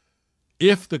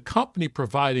if the company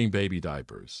providing baby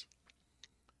diapers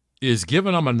is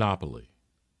given a monopoly,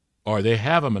 or they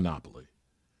have a monopoly,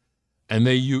 and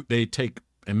they take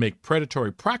and make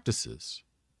predatory practices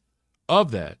of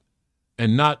that,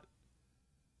 and not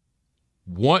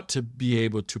want to be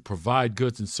able to provide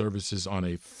goods and services on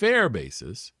a fair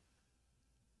basis,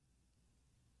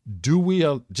 do we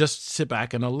just sit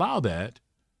back and allow that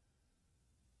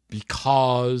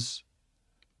because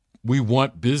we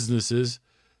want businesses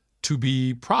to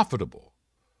be profitable,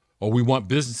 or we want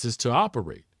businesses to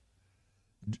operate?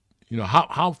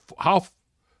 How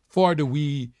far do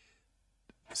we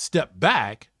step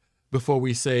back before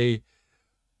we say,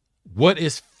 what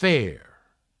is fair?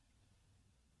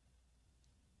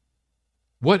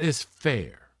 What is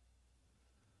fair?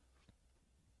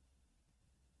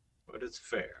 What is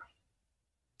fair?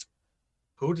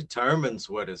 Who determines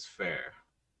what is fair?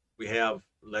 We have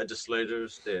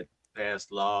legislators that pass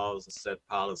laws and set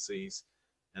policies,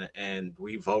 and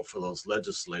we vote for those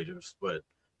legislators, but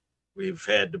we've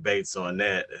had debates on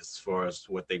that as far as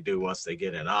what they do once they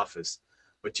get in office.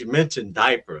 But you mentioned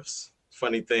diapers.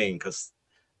 Funny thing, because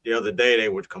the other day they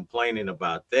were complaining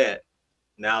about that.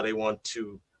 Now they want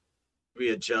to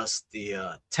readjust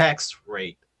the tax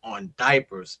rate on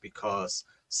diapers because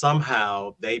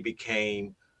somehow they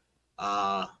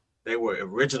were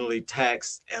originally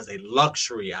taxed as a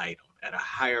luxury item at a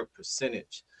higher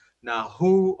percentage. Now,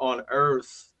 who on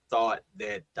earth thought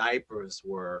that diapers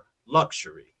were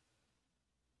luxury?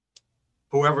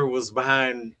 Whoever was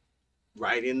behind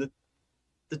writing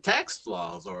the tax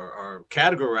laws or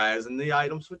categorizing the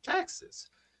items with taxes.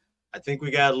 I think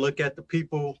we got to look at the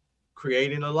people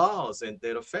creating the laws and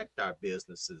that affect our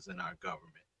businesses and our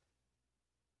government.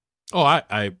 Oh,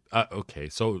 okay.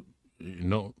 So,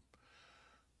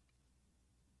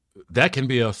 that can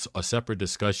be a separate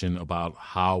discussion about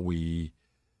how we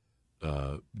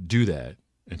do that.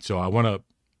 And so I want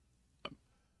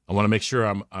to make sure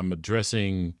I'm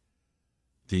addressing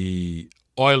the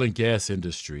oil and gas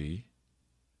industry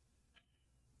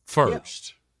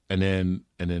first, yeah, and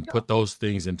then put those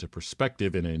things into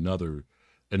perspective in another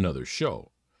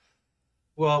show.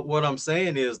 Well, what I'm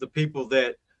saying is the people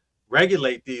that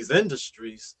regulate these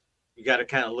industries, you got to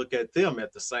kind of look at them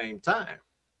at the same time,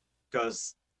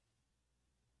 because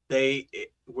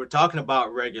we're talking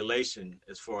about regulation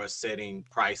as far as setting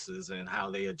prices and how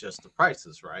they adjust the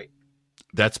prices, right?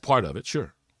 That's part of it,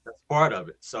 sure. That's part of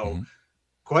it. So,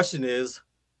 question is,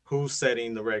 who's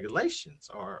setting the regulations?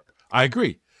 Or I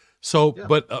agree. So, yeah,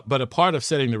 but a part of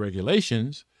setting the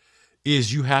regulations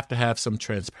is you have to have some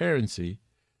transparency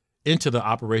into the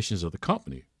operations of the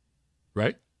company,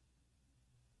 right?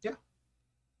 Yeah.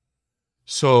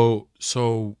 So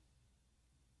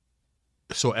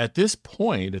at this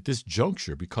point, at this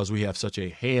juncture, because we have such a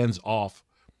hands-off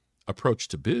approach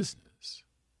to business,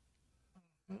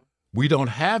 we don't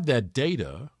have that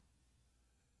data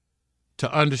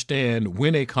to understand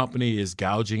when a company is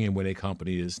gouging and when a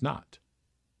company is not.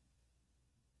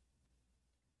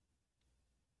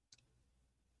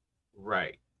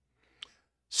 Right.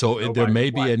 So there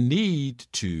may be a need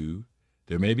to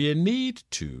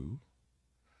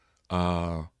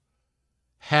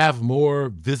have more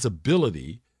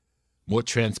visibility, more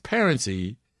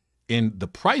transparency in the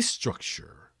price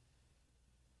structure,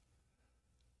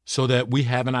 so that we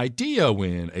have an idea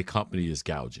when a company is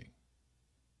gouging.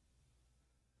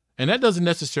 And that doesn't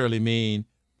necessarily mean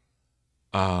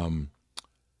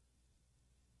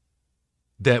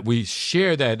that we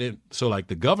share that in. So like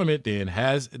the government then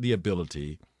has the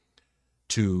ability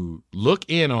to look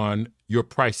in on your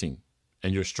pricing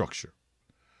and your structure.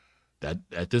 That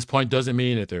at this point doesn't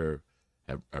mean that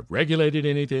have regulated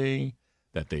anything,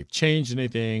 that they've changed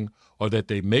anything, or that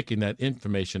they're making that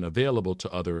information available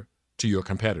to your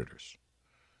competitors.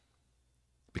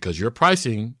 Because your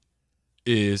pricing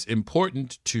is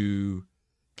important to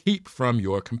keep from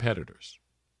your competitors.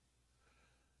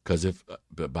 Because if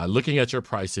by looking at your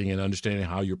pricing and understanding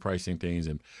how you're pricing things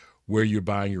and where you're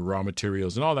buying your raw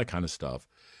materials and all that kind of stuff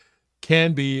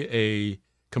can be a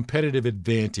competitive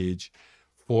advantage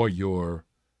for your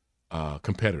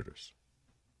competitors.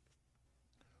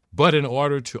 But in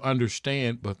order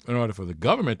for the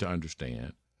government to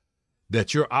understand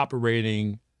that you're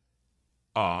operating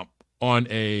on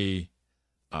an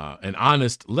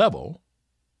honest level,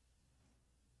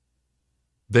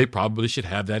 they probably should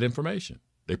have that information.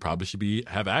 They probably should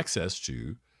have access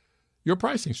to your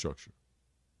pricing structure.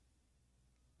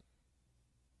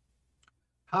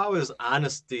 How is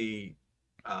honesty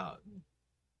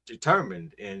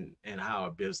determined in how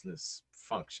a business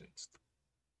functions?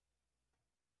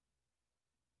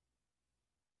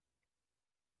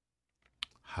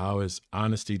 How is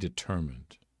honesty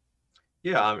determined?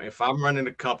 Yeah, if I'm running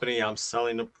a company, I'm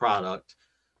selling a product.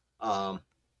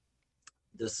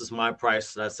 This is my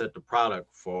price that I set the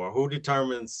product for. Who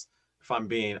determines if I'm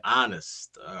being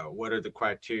honest? What are the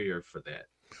criteria for that?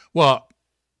 Well,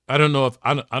 I don't know if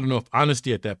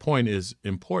honesty at that point is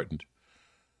important.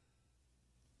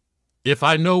 If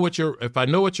I know what your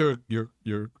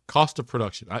cost of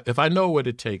production, if I know what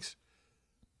it takes,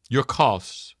 your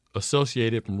costs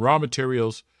associated from raw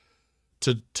materials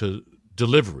to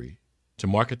delivery, to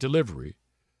market delivery,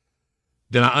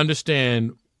 then I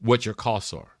understand what your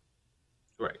costs are.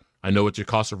 Right. I know what your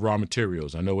cost of raw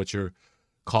materials. I know what your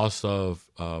cost of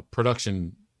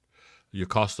production, your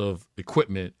cost of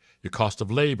equipment, your cost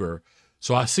of labor.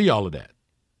 So I see all of that.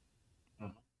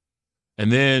 Mm-hmm.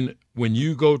 And then when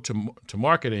you go to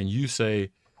market and you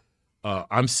say,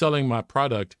 I'm selling my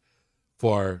product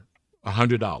for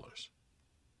 $100.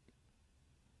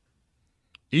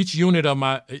 Each unit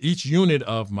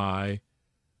of my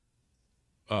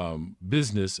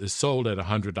business is sold at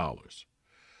 $100.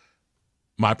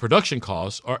 My production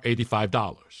costs are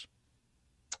 $85.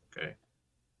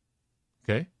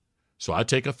 Okay. So I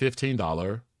take a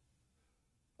 $15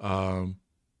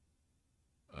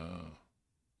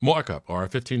 markup, or a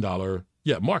 $15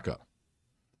 markup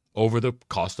over the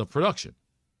cost of production.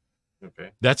 Okay.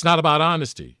 That's not about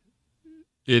honesty.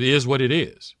 It is what it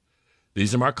is.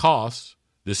 These are my costs.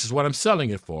 This is what I'm selling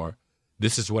it for.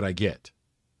 This is what I get.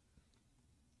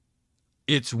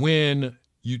 It's when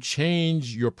you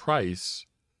change your price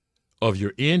of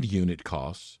your end unit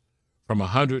costs from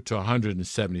 $100 to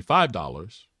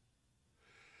 $175,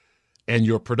 and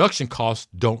your production costs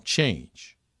don't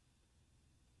change.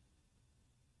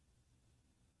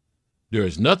 There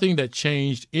is nothing that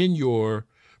changed in your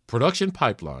production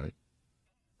pipeline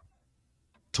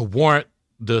to warrant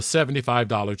the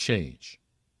 $75 change.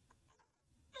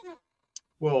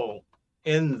 Well,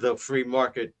 in the free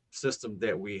market system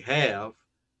that we have,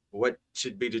 what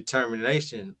should be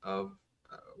determination of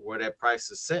where that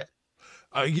price is set?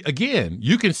 Again,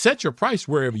 you can set your price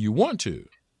wherever you want to.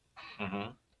 Mm-hmm.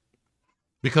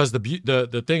 Because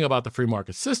the thing about the free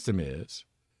market system is,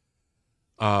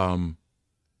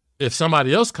 if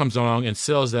somebody else comes along and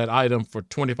sells that item for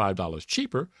 $25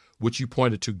 cheaper, which you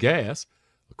pointed to gas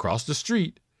across the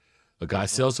street, a guy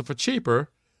sells it for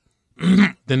cheaper,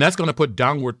 then that's going to put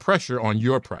downward pressure on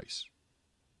your price.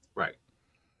 Right.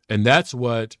 And that's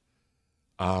what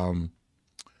the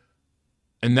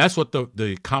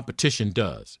competition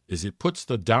does, is it puts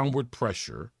the downward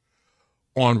pressure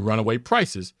on runaway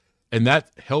prices, and that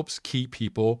helps keep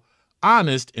people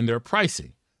honest in their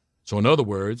pricing. So in other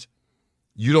words,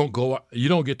 you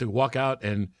don't get to walk out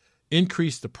and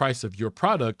increase the price of your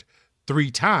product 3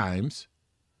 times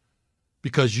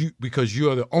because you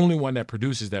are the only one that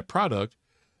produces that product,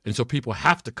 and so people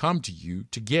have to come to you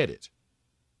to get it.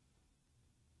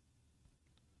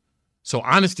 So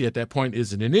honesty at that point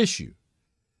isn't an issue.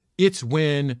 It's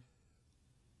when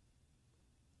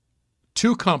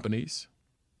 2 companies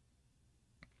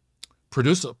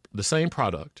produce the same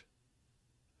product,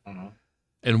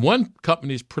 and one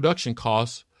company's production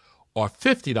costs are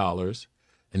 $50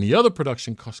 and the other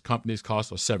production company's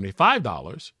costs are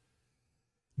 $75,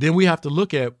 then we have to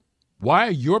look at, why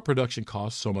are your production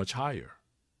costs so much higher?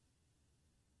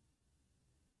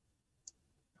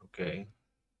 Okay.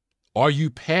 Are you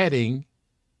padding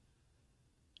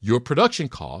your production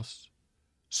costs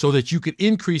so that you could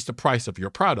increase the price of your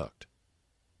product?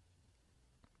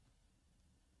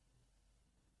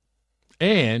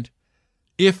 And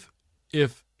if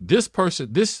this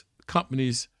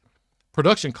company's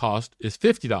production cost is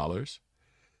 $50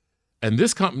 and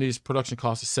this company's production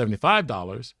cost is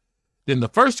 $75, then the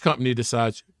first company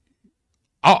decides,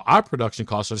 oh, our production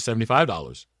costs are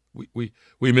 $75. We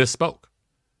misspoke.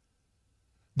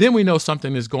 Then we know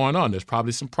something is going on. There's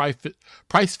probably some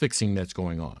price fixing that's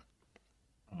going on.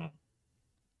 Mm-hmm.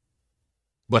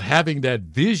 But having that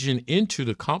vision into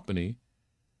the company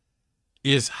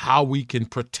is how we can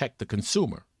protect the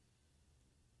consumer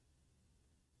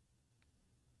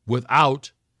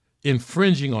without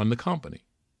infringing on the company.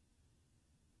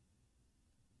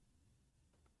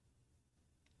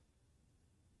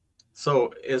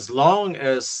 So as long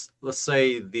as, let's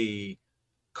say, the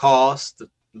cost, the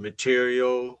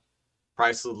material,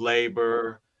 price of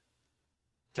labor,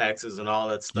 taxes and all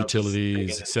that stuff,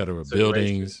 utilities, et cetera,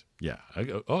 buildings,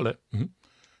 all that. Mm-hmm.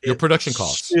 Your production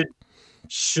costs.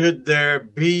 Should there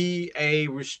be a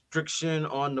restriction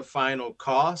on the final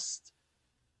cost?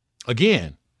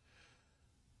 Again,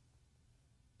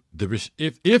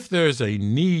 if there's a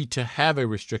need to have a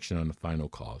restriction on the final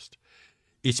cost,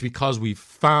 it's because we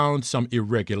found some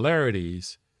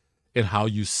irregularities in how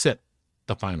you set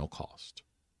the final cost.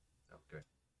 Okay.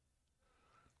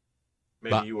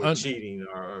 Maybe you were cheating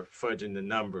or fudging the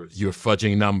numbers. You're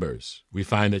fudging numbers. We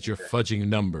find that you're fudging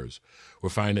numbers. We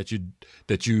find that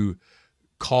you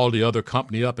called the other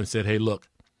company up and said, hey, look,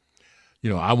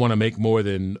 I want to make more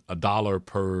than $1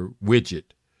 per widget.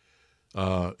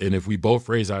 And if we both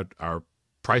raise our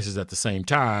prices at the same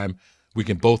time, we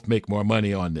can both make more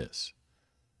money on this.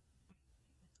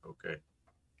 Okay.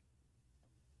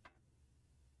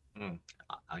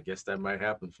 I guess that might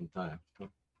happen sometime.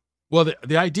 Well,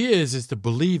 the idea is to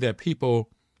believe that people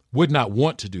would not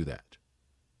want to do that.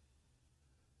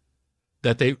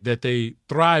 That they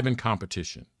thrive in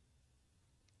competition.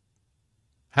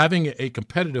 Having a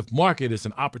competitive market is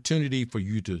an opportunity for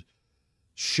you to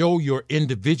show your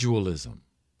individualism,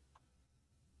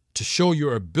 to show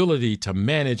your ability to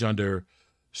manage under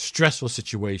stressful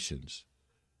situations.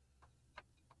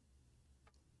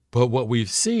 But what we've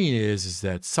seen is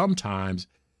that sometimes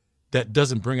that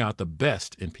doesn't bring out the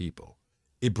best in people.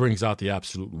 It brings out the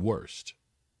absolute worst.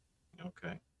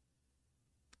 Okay.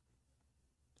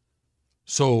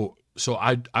 So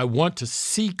I want to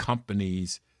see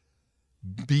companies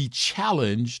be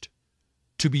challenged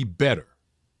to be better.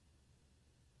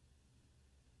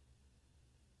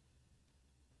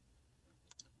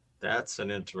 That's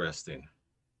an interesting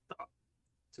thought.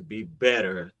 To be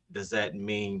better, does that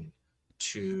mean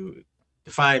to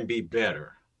define be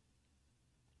better?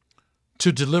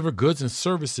 To deliver goods and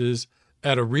services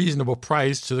at a reasonable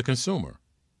price to the consumer.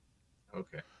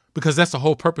 Okay. Because that's the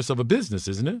whole purpose of a business,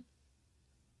 isn't it?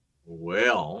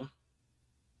 Well,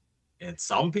 in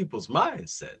some people's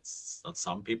mindsets,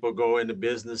 some people go into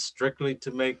business strictly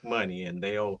to make money, and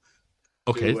they'll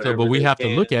but we have to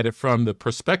look at it from the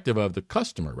perspective of the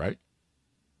customer, right?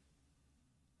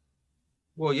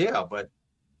 Well, yeah, but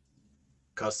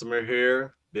customer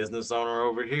here, business owner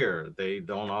over here, they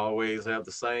don't always have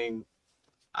the same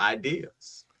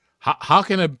ideas. How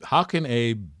can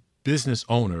a business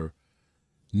owner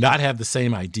not have the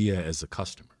same idea as a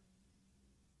customer?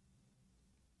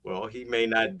 Well, he may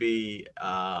not be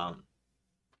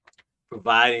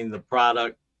providing the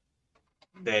product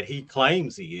that he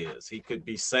claims he is. He could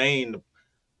be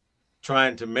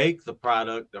trying to make the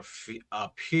product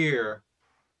appear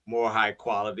more high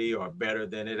quality or better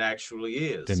than it actually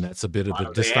is. Then that's a bit of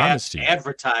a dishonesty.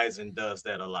 Advertising does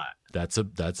that a lot. That's a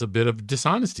bit of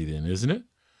dishonesty then, isn't it?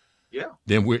 Yeah.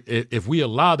 Then if we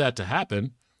allow that to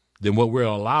happen, then what we're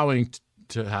allowing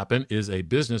to happen is a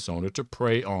business owner to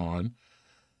prey on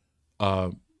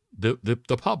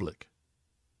the public.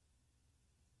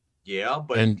 Yeah,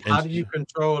 but how do you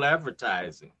control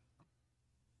advertising?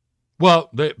 Well,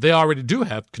 they already do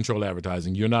have control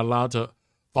advertising. You're not allowed to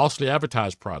falsely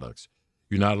advertise products.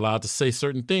 You're not allowed to say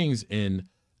certain things in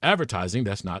advertising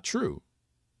that's not true.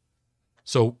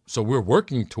 So we're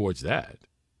working towards that.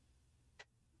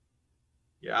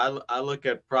 Yeah, I look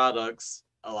at products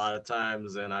a lot of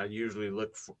times, and I usually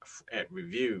look at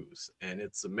reviews, and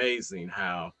it's amazing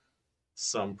how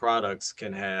some products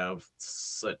can have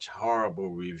such horrible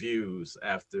reviews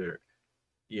after,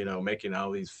 making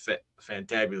all these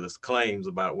fantabulous claims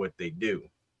about what they do.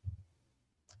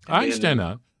 And I understand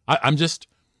that. I'm just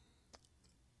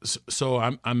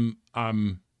so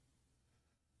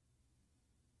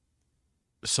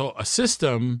so a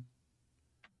system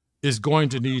is going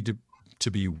to need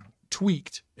to be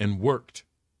tweaked and worked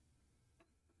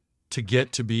to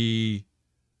get to be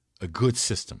a good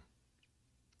system.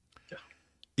 Yeah.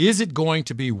 Is it going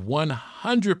to be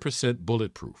 100%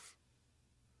 bulletproof?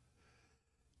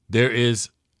 There is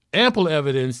ample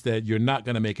evidence that you're not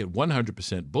going to make it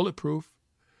 100% bulletproof,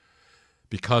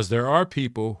 because there are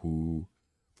people who,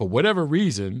 for whatever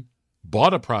reason,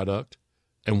 bought a product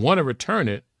and want to return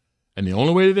it, and the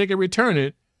only way that they can return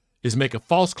it is make a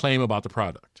false claim about the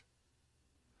product.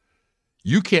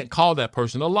 You can't call that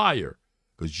person a liar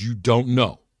because you don't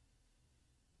know.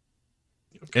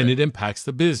 Okay. And it impacts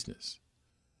the business.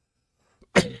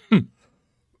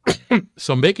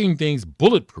 So making things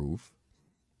bulletproof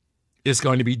is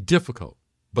going to be difficult.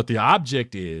 But the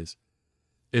object is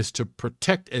to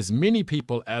protect as many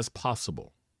people as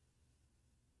possible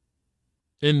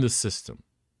in the system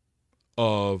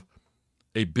of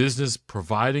a business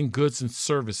providing goods and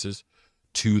services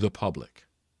to the public.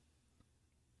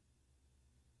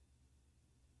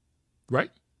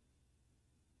 Right?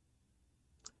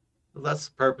 Well, that's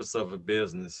the purpose of a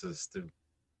business, is to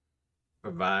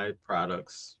provide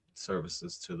products,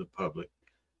 services to the public.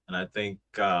 And I think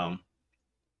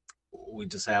we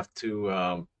just have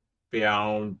to be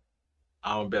our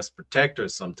own best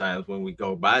protectors sometimes when we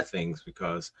go buy things,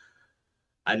 because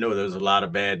I know there's a lot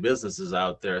of bad businesses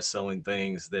out there selling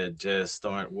things that just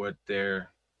aren't what they're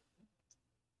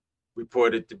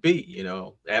reported to be,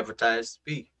 advertised to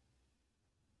be.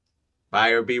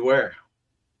 Buyer beware.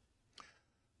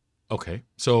 Okay.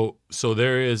 So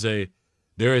there is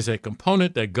a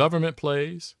component that government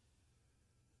plays.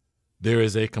 There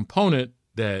is a component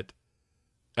that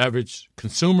average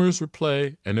consumers would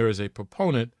play, and there is a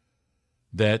component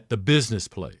that the business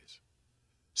plays.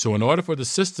 So in order for the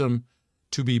system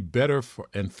to be better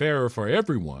and fairer for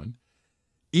everyone,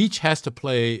 each has to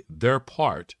play their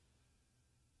part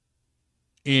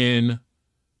in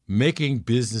making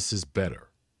businesses better.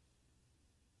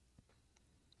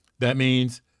 That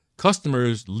means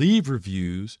customers leave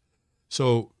reviews.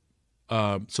 So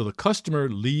the customer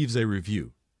leaves a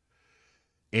review,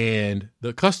 and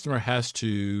the customer has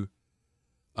to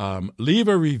leave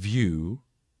a review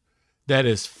that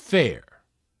is fair.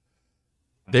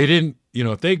 They didn't,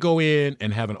 if they go in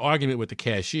and have an argument with the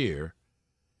cashier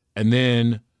and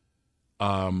then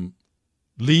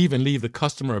leave the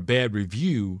customer a bad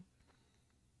review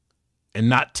and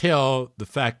not tell the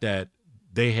fact that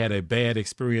they had a bad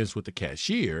experience with the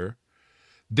cashier,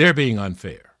 they're being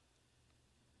unfair.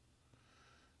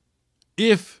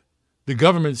 If the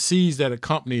government sees that a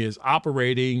company is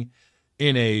operating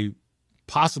in a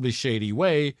possibly shady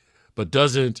way, but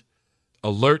doesn't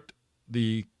alert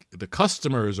the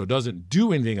customers or doesn't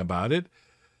do anything about it,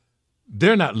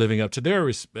 they're not living up to their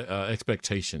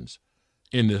expectations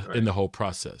in the whole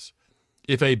process.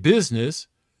 If a business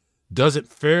doesn't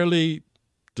fairly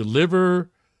deliver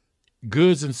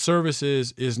goods and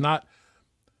services, is not.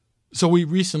 So we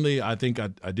recently, I think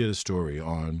I did a story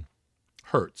on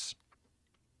Hertz.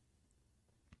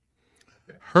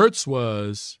 Hertz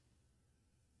was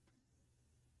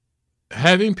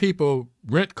having people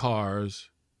rent cars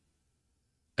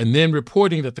and then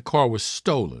reporting that the car was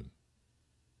stolen.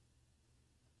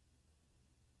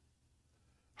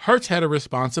 Hertz had a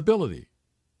responsibility.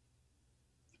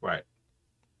 Right.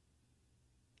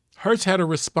 Hertz had a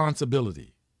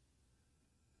responsibility.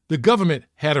 The government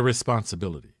had a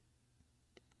responsibility.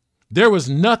 There was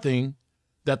nothing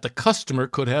that the customer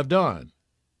could have done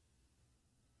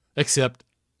except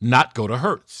not go to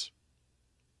Hertz.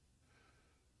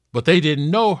 But they didn't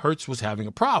know Hertz was having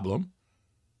a problem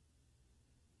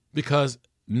because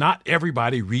not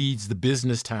everybody reads the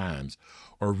Business Times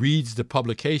or reads the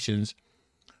publications.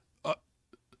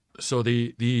 So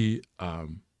the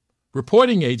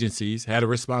reporting agencies had a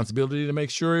responsibility to make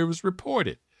sure it was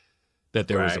reported that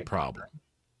there was a problem.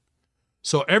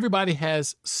 So everybody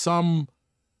has some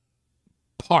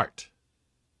part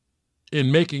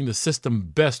in making the system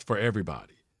best for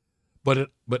everybody. But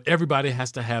everybody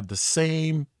has to have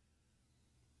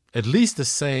at least the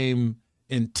same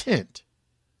intent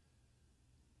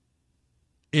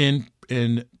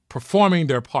in performing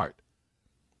their part.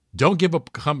 Don't give a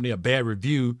company a bad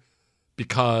review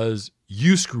because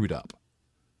you screwed up.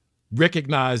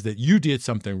 Recognize that you did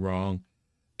something wrong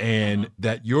and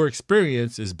that your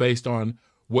experience is based on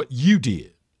what you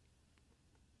did.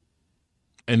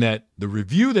 And that the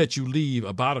review that you leave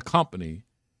about a company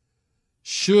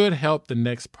should help the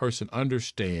next person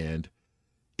understand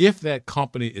if that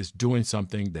company is doing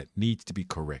something that needs to be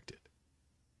corrected,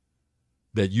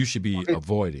 that you should be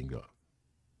avoiding of.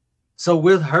 So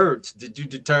with Hertz, did you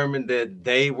determine that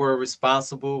they were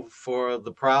responsible for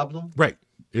the problem? Right.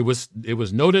 It was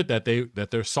noted that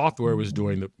their software was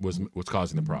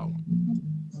causing the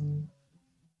problem.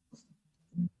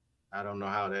 I don't know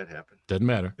how that happened. Doesn't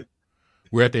matter.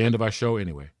 we're at the end of our show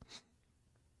anyway.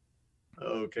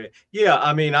 Okay. Yeah,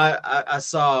 I mean, I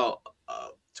saw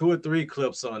 2 or 3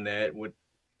 clips on that with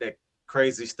that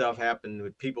crazy stuff happened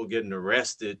with people getting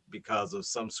arrested because of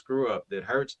some screw up that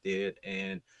Hertz did,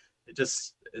 and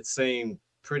it seemed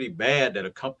pretty bad that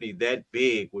a company that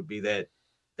big would be that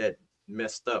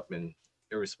messed up and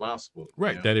irresponsible.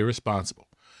 Right, You know? that irresponsible.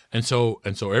 And so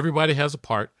everybody has a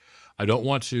part. I don't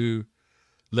want to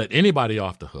let anybody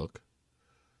off the hook,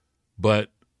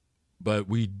 but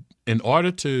we, in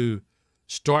order to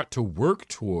start to work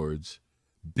towards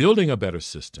building a better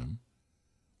system,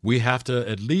 we have to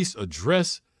at least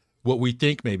address what we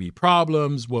think may be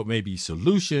problems, what may be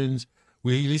solutions.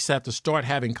 We at least have to start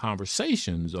having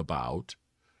conversations about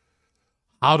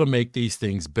how to make these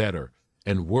things better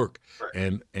and work,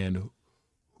 Right. and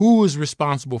who is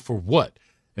responsible for what,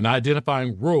 and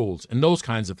identifying roles and those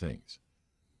kinds of things.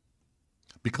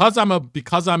 Because I'm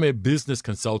a business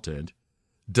consultant,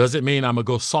 doesn't mean I'm gonna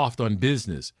go soft on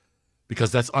business,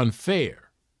 because that's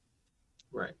unfair.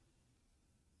 Right.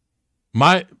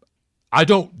 I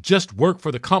don't just work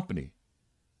for the company.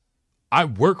 I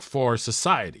work for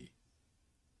society.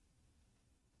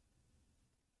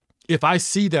 If I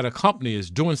see that a company is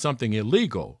doing something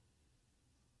illegal,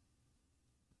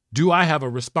 do I have a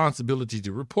responsibility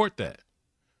to report that?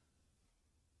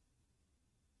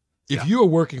 If you are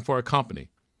working for a company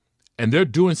and they're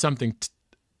doing something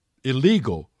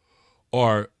illegal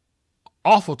or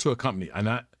awful to a company,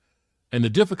 and the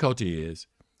difficulty is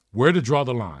where to draw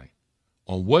the line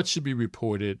on what should be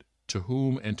reported to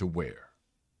whom and to where.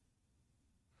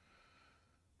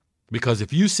 Because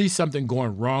if you see something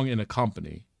going wrong in a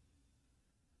company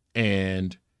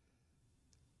and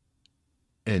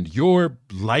your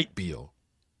light bill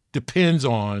depends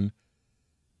on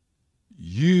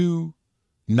you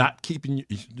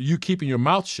keeping your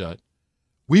mouth shut,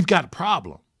 we've got a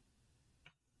problem.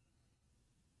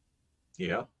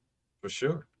 Yeah, for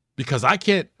sure. Because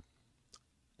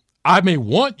I may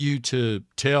want you to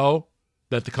tell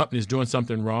that the company is doing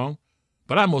something wrong,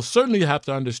 but I most certainly have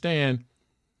to understand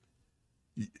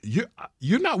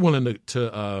you're not willing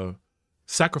to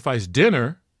sacrifice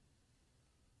dinner.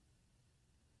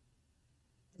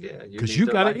 Yeah, because you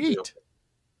got to eat.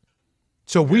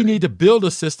 So we need to build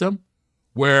a system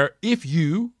where if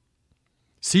you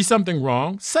see something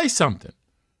wrong, say something.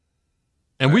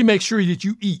 And we make sure that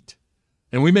you eat.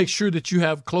 And we make sure that you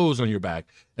have clothes on your back.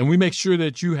 And we make sure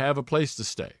that you have a place to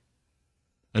stay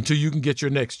until you can get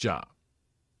your next job.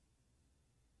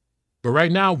 But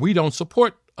right now, we don't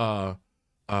support, what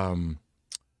do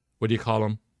you call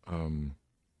them?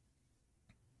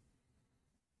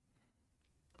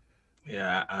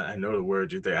 Yeah, I know the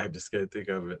word you think. I just can't think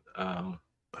of it.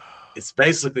 It's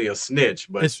basically a snitch,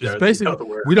 but it's basically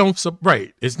we don't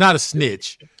right. It's not a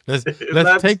snitch. Let's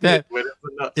take that.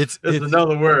 It's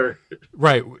another word.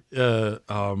 Right. It's right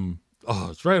on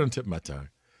the tip of my tongue.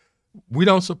 We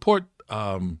don't support.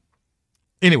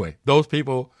 Anyway, those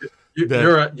people.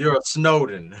 You're a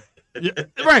Snowden.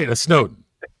 Right, a Snowden.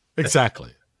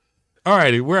 Exactly. All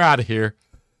righty, we're out of here.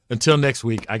 Until next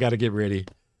week, I got to get ready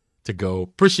to go.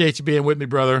 Appreciate you being with me,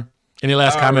 brother. Any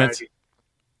last comments?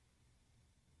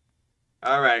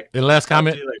 All right. Any last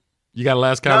comment? You got a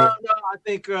last comment? No, I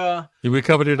think we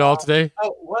covered it all today.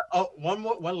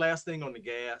 One last thing on the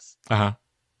gas. I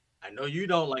know you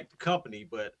don't like the company,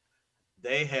 but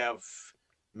they have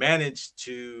managed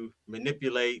to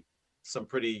manipulate some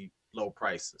pretty low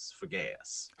prices for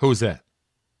gas. Who's that?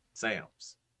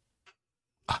 Sam's.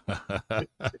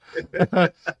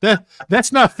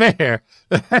 That's not fair.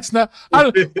 That's not.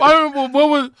 What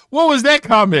was that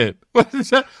comment? What did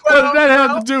that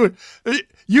have to do with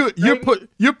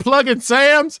you're plugging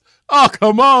Sam's? Oh,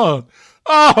 come on.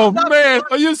 Oh man,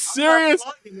 are you serious?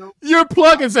 You're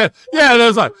plugging Sam's. Yeah,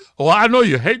 that's like, well, I know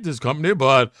you hate this company,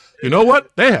 but you know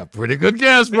what? They have pretty good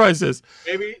gas prices.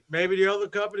 Maybe the other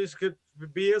companies could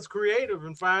be as creative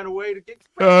and find a way to get.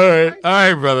 All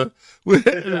right, brother.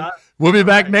 We'll be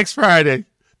back next Friday.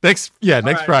 Next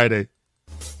Friday.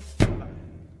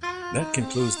 That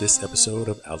concludes this episode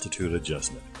of Altitude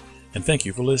Adjustment, and thank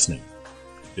you for listening.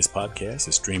 This podcast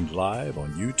is streamed live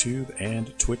on YouTube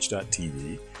and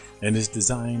Twitch.tv and is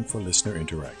designed for listener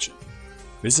interaction.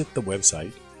 Visit the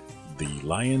website,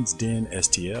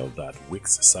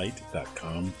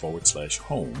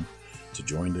 thelionsdenstl.wixsite.com/home to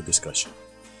join the discussion.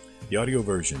 The audio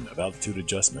version of Altitude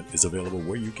Adjustment is available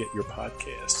where you get your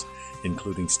podcasts,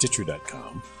 including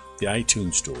Stitcher.com, the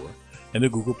iTunes Store, and the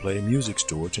Google Play Music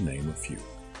Store, to name a few.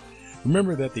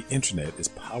 Remember that the internet is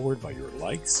powered by your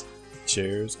likes,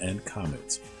 shares, and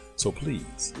comments. So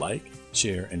please like,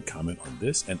 share, and comment on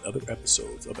this and other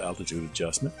episodes of Altitude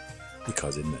Adjustment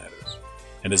because it matters.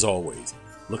 And as always,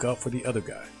 look out for the other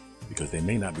guy, because they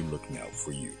may not be looking out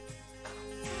for you.